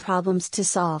children some problems to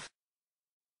solve.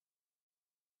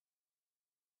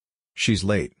 She's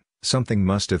late, something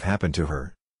must have happened to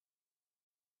her.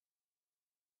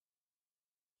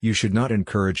 You should not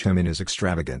encourage him in his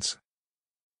extravagance.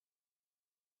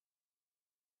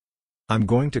 I'm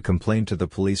going to complain to the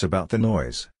police about the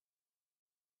noise.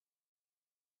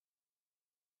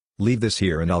 Leave this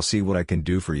here and I'll see what I can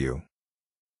do for you.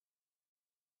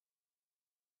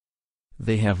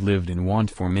 They have lived in want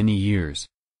for many years.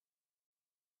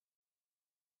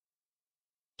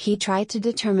 He tried to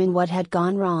determine what had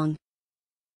gone wrong.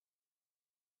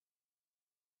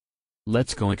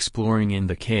 Let's go exploring in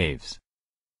the caves.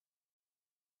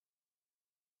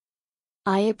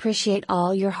 I appreciate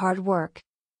all your hard work.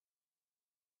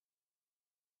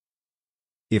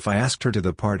 If I asked her to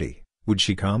the party, would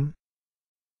she come?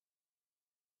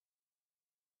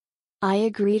 I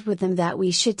agreed with them that we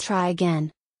should try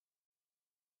again.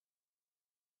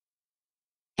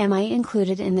 Am I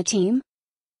included in the team?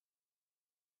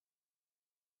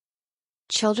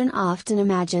 Children often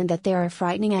imagine that there are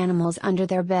frightening animals under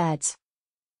their beds.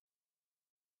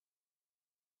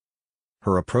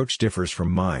 Her approach differs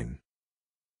from mine.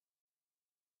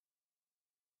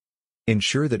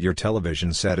 Ensure that your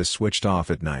television set is switched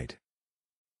off at night.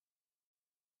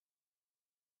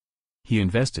 He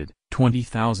invested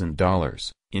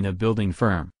 $20,000 in a building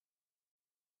firm.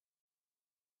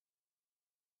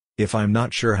 If I'm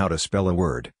not sure how to spell a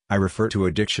word, I refer to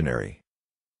a dictionary.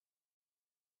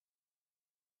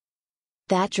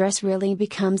 That dress really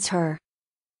becomes her.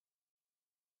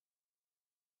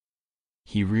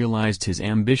 He realized his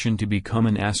ambition to become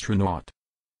an astronaut.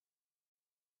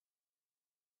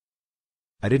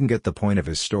 I didn't get the point of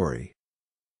his story.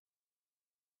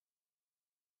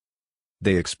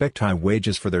 They expect high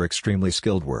wages for their extremely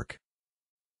skilled work.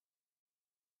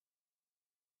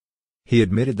 He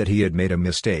admitted that he had made a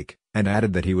mistake, and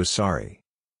added that he was sorry.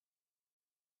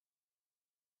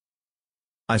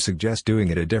 I suggest doing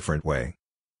it a different way.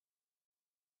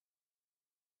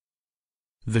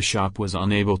 The shop was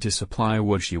unable to supply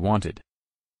what she wanted.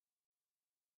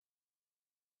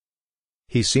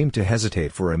 He seemed to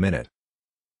hesitate for a minute.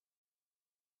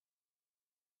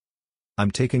 I'm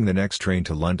taking the next train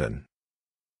to London.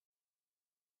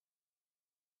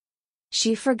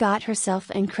 She forgot herself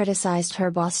and criticized her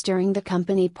boss during the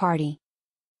company party.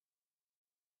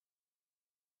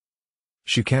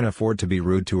 She can't afford to be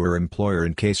rude to her employer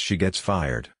in case she gets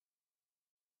fired.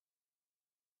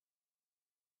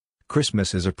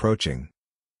 Christmas is approaching.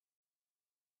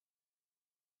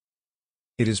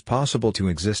 It is possible to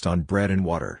exist on bread and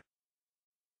water.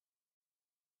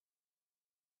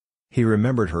 He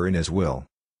remembered her in his will.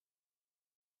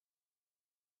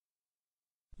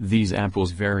 These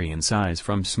apples vary in size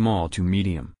from small to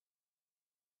medium.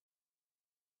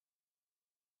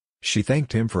 She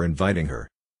thanked him for inviting her.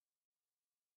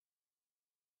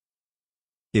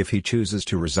 If he chooses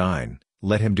to resign,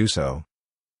 let him do so.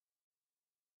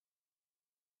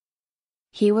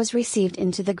 He was received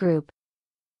into the group.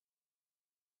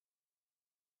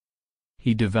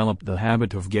 He developed the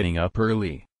habit of getting up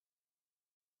early.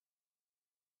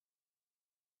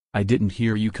 I didn't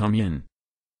hear you come in.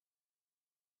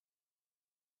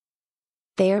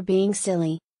 They are being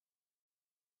silly.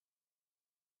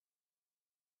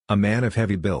 A man of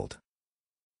heavy build.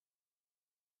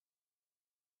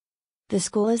 The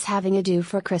school is having a do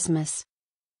for Christmas.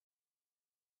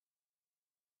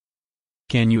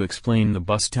 Can you explain the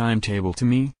bus timetable to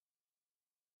me?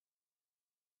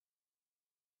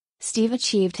 Steve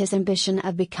achieved his ambition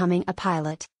of becoming a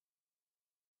pilot.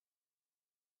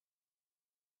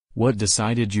 What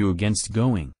decided you against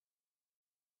going?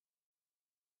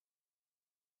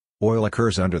 Oil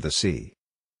occurs under the sea.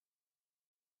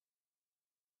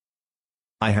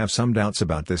 I have some doubts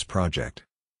about this project.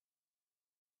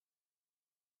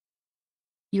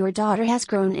 Your daughter has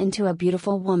grown into a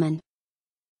beautiful woman.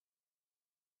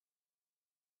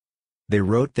 They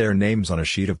wrote their names on a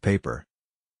sheet of paper.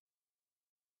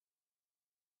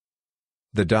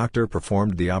 The doctor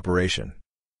performed the operation.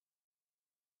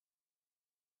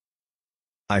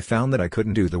 I found that I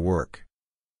couldn't do the work.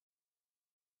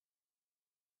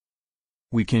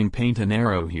 We can paint an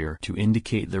arrow here to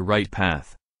indicate the right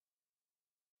path.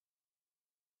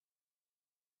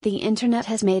 The internet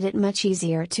has made it much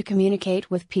easier to communicate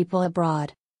with people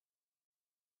abroad.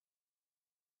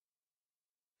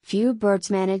 Few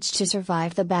birds manage to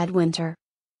survive the bad winter.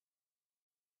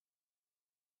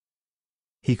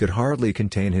 He could hardly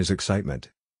contain his excitement.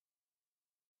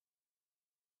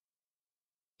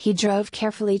 He drove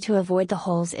carefully to avoid the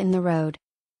holes in the road.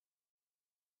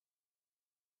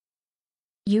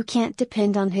 You can't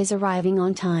depend on his arriving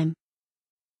on time.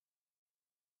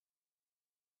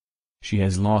 She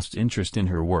has lost interest in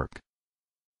her work.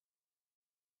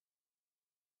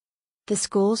 The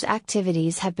school's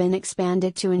activities have been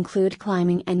expanded to include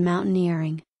climbing and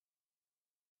mountaineering.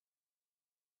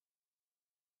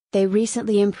 They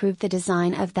recently improved the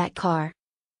design of that car.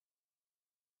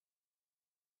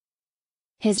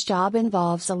 His job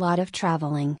involves a lot of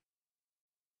traveling.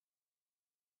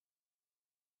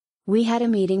 We had a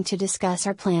meeting to discuss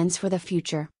our plans for the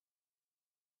future.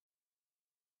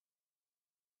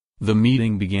 The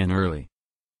meeting began early.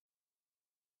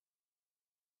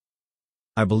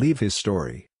 I believe his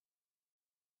story.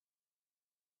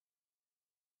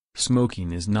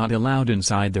 Smoking is not allowed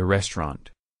inside the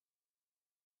restaurant.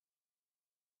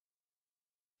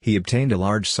 He obtained a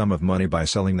large sum of money by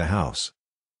selling the house.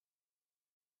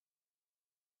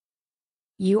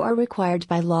 You are required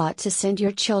by law to send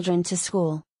your children to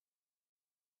school.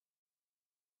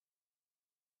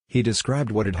 He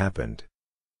described what had happened.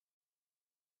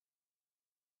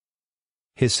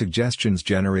 His suggestions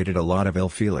generated a lot of ill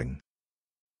feeling.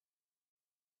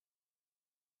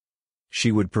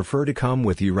 She would prefer to come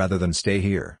with you rather than stay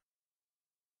here.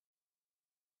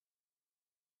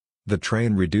 The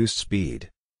train reduced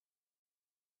speed.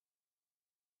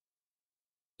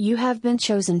 You have been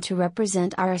chosen to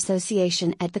represent our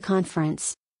association at the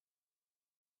conference.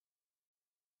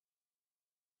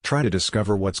 Try to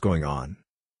discover what's going on.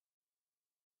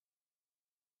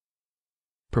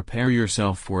 Prepare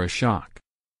yourself for a shock.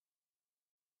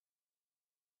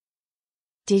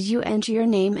 Did you enter your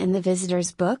name in the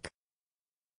visitor's book?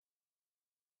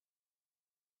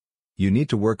 You need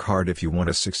to work hard if you want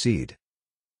to succeed.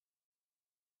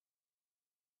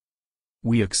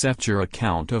 We accept your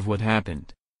account of what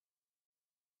happened.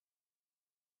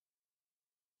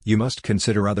 You must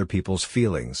consider other people's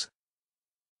feelings.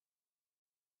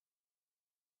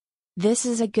 This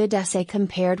is a good essay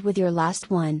compared with your last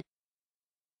one.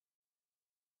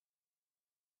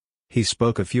 He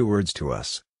spoke a few words to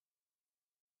us.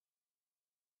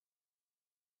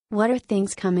 What are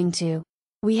things coming to?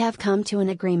 We have come to an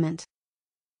agreement.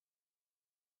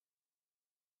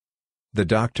 The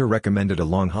doctor recommended a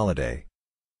long holiday.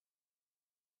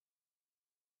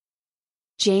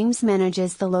 James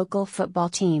manages the local football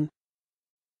team.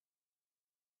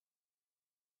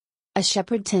 A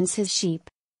shepherd tends his sheep.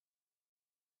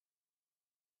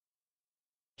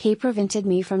 He prevented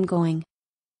me from going.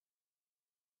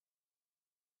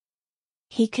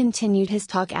 He continued his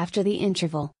talk after the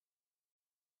interval.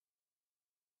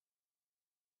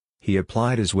 He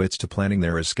applied his wits to planning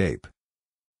their escape.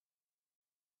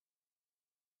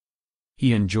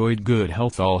 He enjoyed good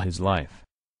health all his life.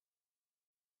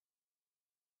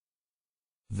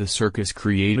 The circus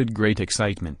created great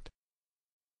excitement.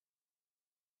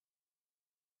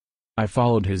 I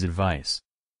followed his advice.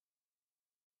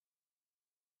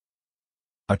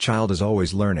 A child is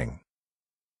always learning.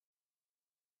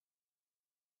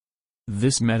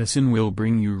 This medicine will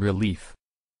bring you relief.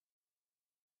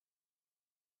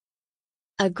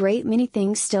 A great many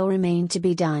things still remain to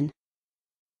be done.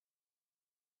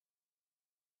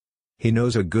 He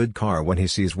knows a good car when he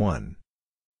sees one.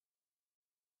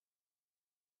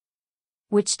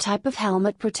 Which type of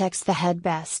helmet protects the head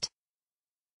best?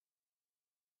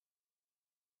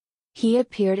 He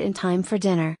appeared in time for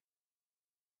dinner.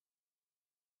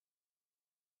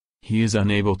 He is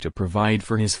unable to provide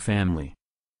for his family.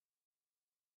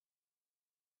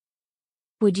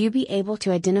 Would you be able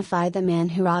to identify the man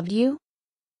who robbed you?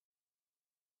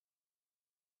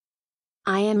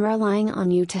 I am relying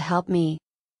on you to help me.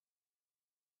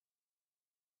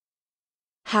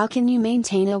 How can you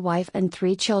maintain a wife and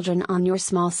 3 children on your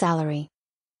small salary?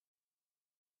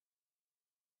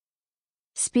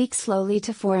 Speak slowly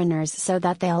to foreigners so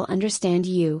that they'll understand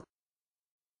you.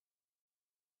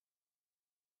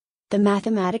 The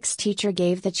mathematics teacher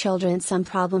gave the children some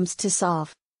problems to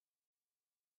solve.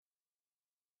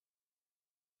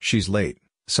 She's late,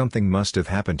 something must have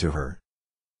happened to her.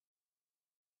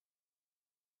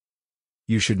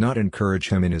 You should not encourage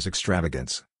him in his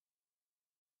extravagance.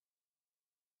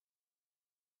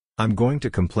 I'm going to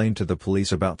complain to the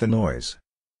police about the noise.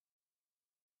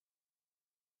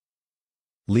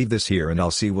 Leave this here and I'll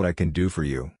see what I can do for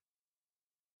you.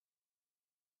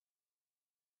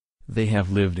 They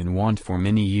have lived in want for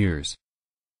many years.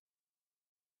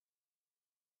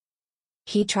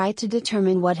 He tried to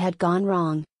determine what had gone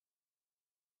wrong.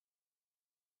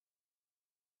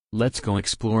 Let's go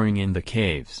exploring in the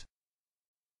caves.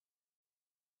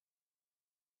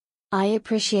 I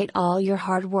appreciate all your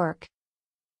hard work.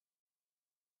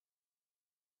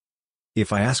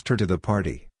 If I asked her to the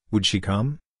party, would she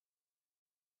come?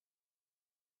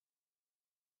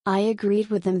 I agreed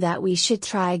with them that we should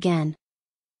try again.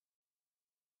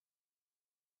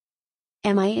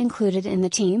 Am I included in the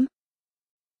team?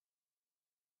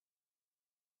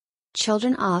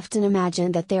 Children often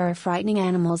imagine that there are frightening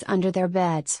animals under their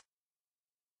beds.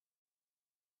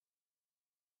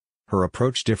 Her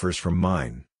approach differs from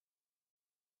mine.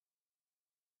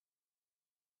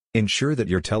 Ensure that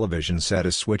your television set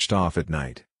is switched off at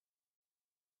night.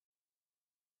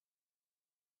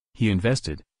 He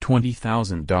invested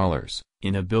 $20,000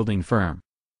 in a building firm.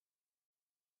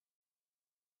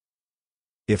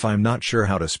 If I'm not sure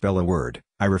how to spell a word,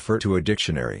 I refer to a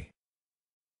dictionary.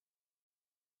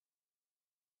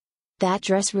 That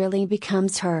dress really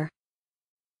becomes her.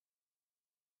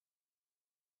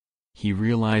 He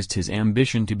realized his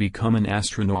ambition to become an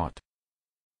astronaut.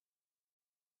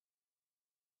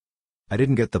 I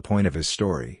didn't get the point of his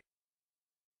story.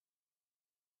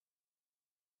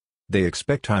 They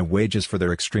expect high wages for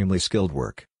their extremely skilled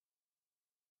work.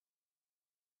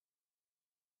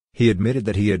 He admitted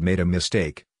that he had made a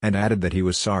mistake, and added that he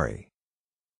was sorry.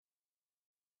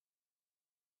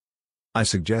 I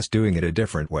suggest doing it a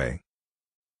different way.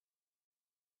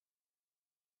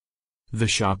 The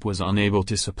shop was unable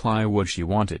to supply what she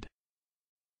wanted.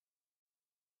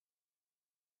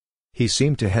 He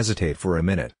seemed to hesitate for a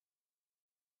minute.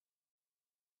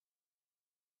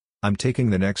 I'm taking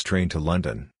the next train to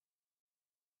London.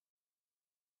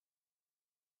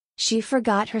 She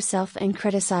forgot herself and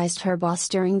criticized her boss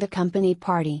during the company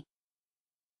party.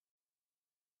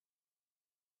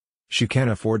 She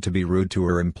can't afford to be rude to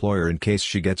her employer in case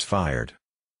she gets fired.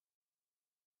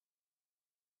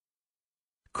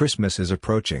 Christmas is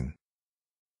approaching.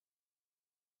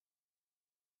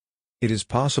 It is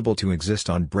possible to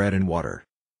exist on bread and water.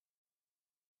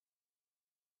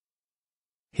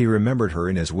 He remembered her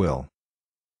in his will.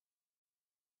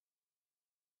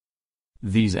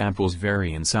 These apples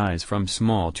vary in size from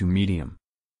small to medium.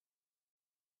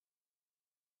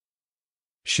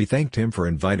 She thanked him for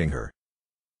inviting her.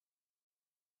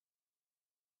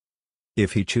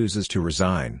 If he chooses to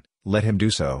resign, let him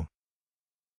do so.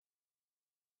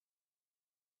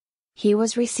 He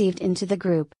was received into the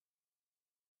group.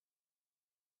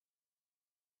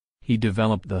 He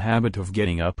developed the habit of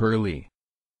getting up early.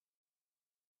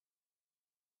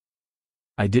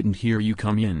 I didn't hear you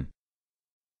come in.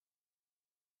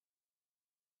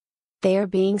 They are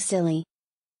being silly.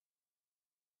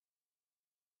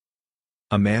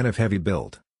 A man of heavy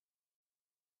build.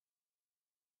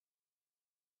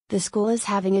 The school is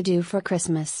having a do for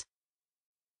Christmas.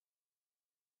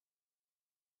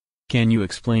 Can you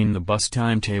explain the bus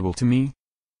timetable to me?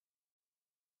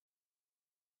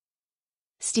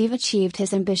 Steve achieved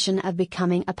his ambition of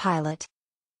becoming a pilot.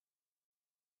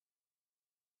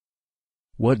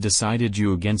 What decided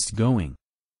you against going?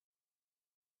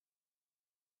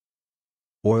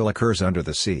 Oil occurs under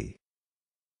the sea.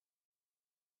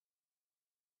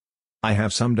 I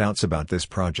have some doubts about this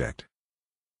project.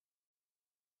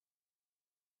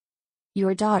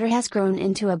 Your daughter has grown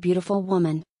into a beautiful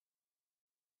woman.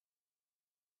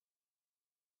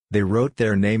 They wrote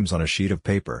their names on a sheet of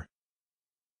paper.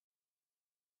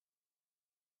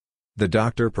 The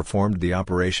doctor performed the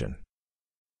operation.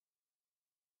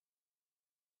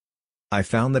 I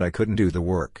found that I couldn't do the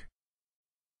work.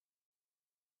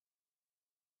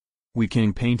 We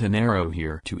can paint an arrow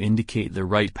here to indicate the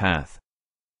right path.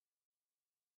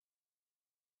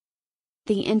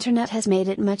 The internet has made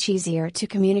it much easier to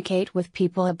communicate with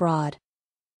people abroad.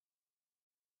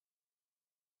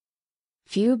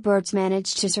 Few birds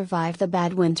manage to survive the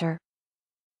bad winter.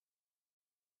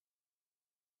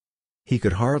 He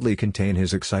could hardly contain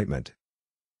his excitement.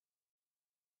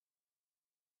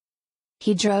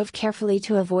 He drove carefully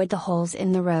to avoid the holes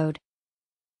in the road.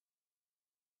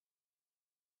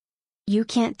 You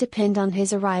can't depend on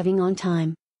his arriving on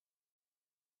time.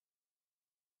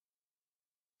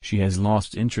 She has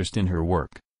lost interest in her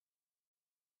work.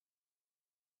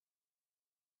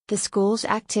 The school's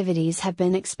activities have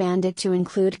been expanded to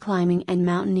include climbing and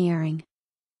mountaineering.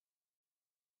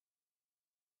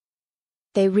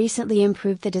 They recently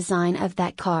improved the design of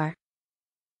that car.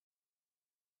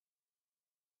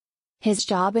 His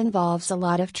job involves a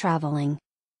lot of traveling.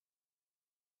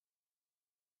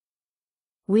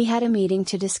 We had a meeting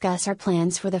to discuss our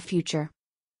plans for the future.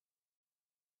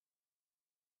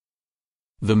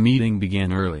 The meeting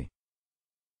began early.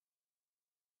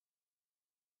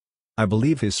 I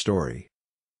believe his story.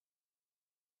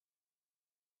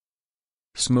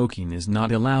 Smoking is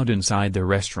not allowed inside the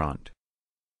restaurant.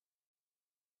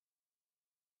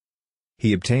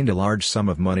 He obtained a large sum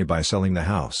of money by selling the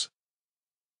house.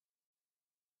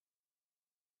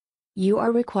 You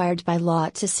are required by law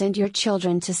to send your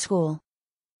children to school.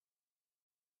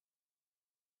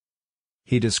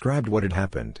 He described what had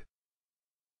happened.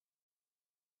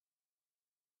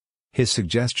 His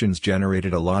suggestions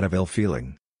generated a lot of ill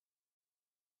feeling.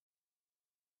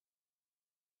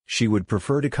 She would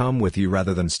prefer to come with you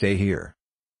rather than stay here.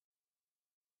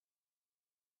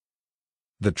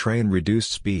 The train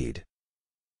reduced speed.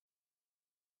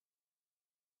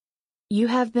 You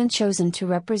have been chosen to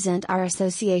represent our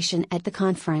association at the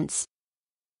conference.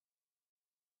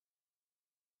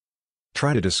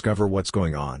 Try to discover what's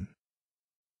going on.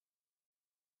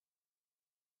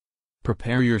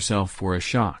 Prepare yourself for a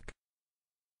shock.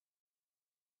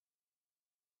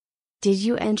 Did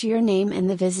you enter your name in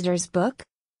the visitor's book?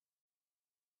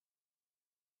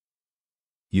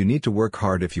 You need to work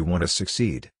hard if you want to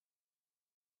succeed.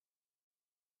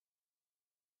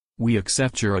 We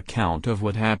accept your account of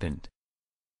what happened.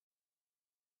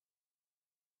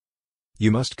 You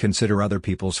must consider other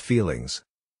people's feelings.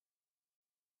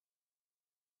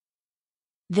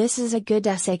 This is a good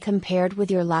essay compared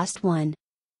with your last one.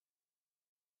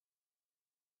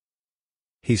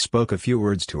 He spoke a few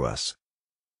words to us.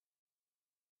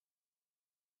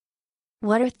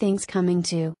 What are things coming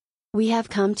to? We have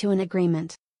come to an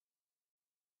agreement.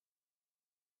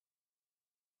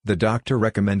 The doctor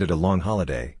recommended a long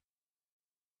holiday.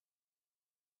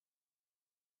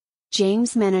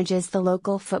 James manages the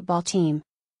local football team.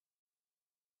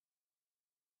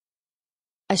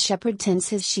 A shepherd tends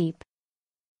his sheep.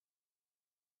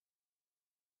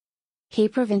 He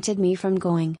prevented me from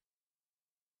going.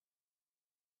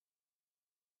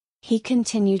 He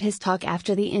continued his talk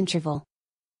after the interval.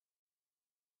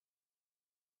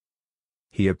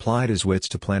 He applied his wits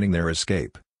to planning their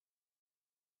escape.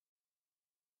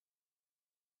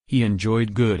 He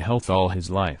enjoyed good health all his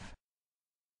life.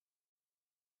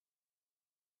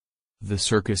 The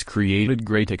circus created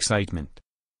great excitement.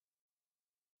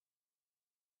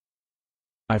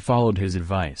 I followed his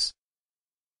advice.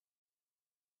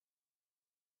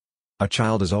 A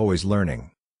child is always learning.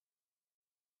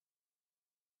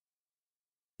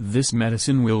 This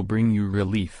medicine will bring you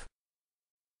relief.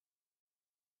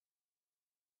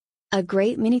 A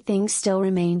great many things still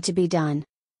remain to be done.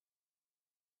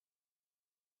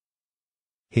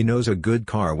 He knows a good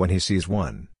car when he sees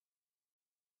one.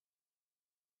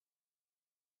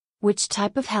 Which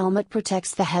type of helmet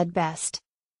protects the head best?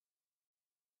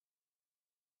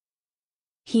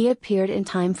 He appeared in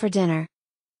time for dinner.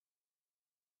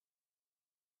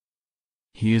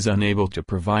 He is unable to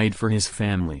provide for his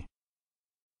family.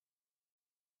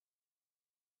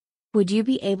 Would you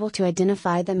be able to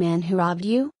identify the man who robbed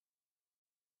you?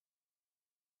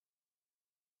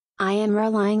 I am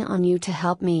relying on you to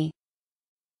help me.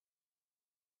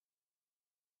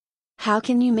 How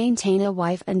can you maintain a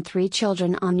wife and 3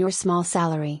 children on your small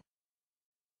salary?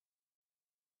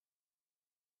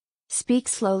 Speak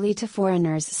slowly to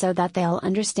foreigners so that they'll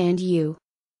understand you.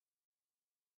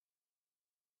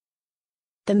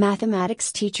 The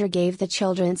mathematics teacher gave the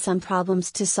children some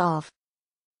problems to solve.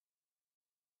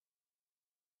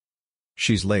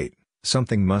 She's late,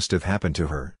 something must have happened to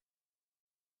her.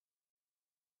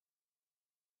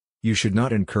 You should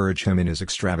not encourage him in his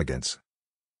extravagance.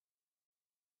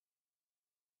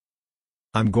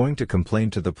 I'm going to complain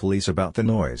to the police about the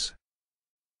noise.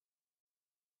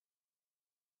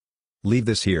 Leave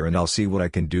this here and I'll see what I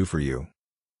can do for you.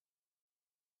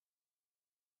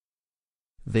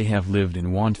 They have lived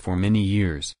in want for many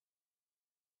years.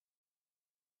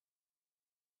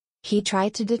 He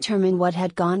tried to determine what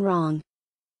had gone wrong.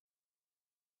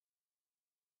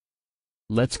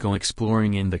 Let's go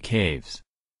exploring in the caves.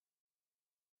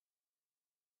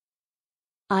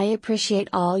 I appreciate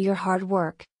all your hard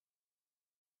work.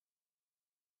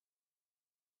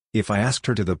 If I asked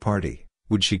her to the party,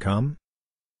 would she come?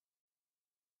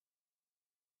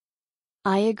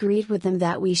 I agreed with them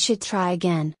that we should try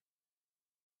again.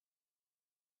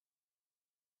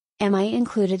 Am I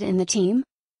included in the team?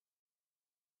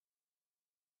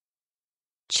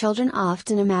 Children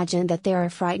often imagine that there are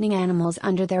frightening animals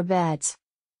under their beds.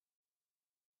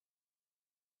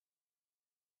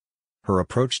 Her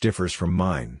approach differs from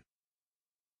mine.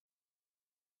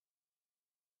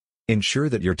 Ensure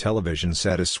that your television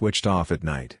set is switched off at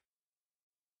night.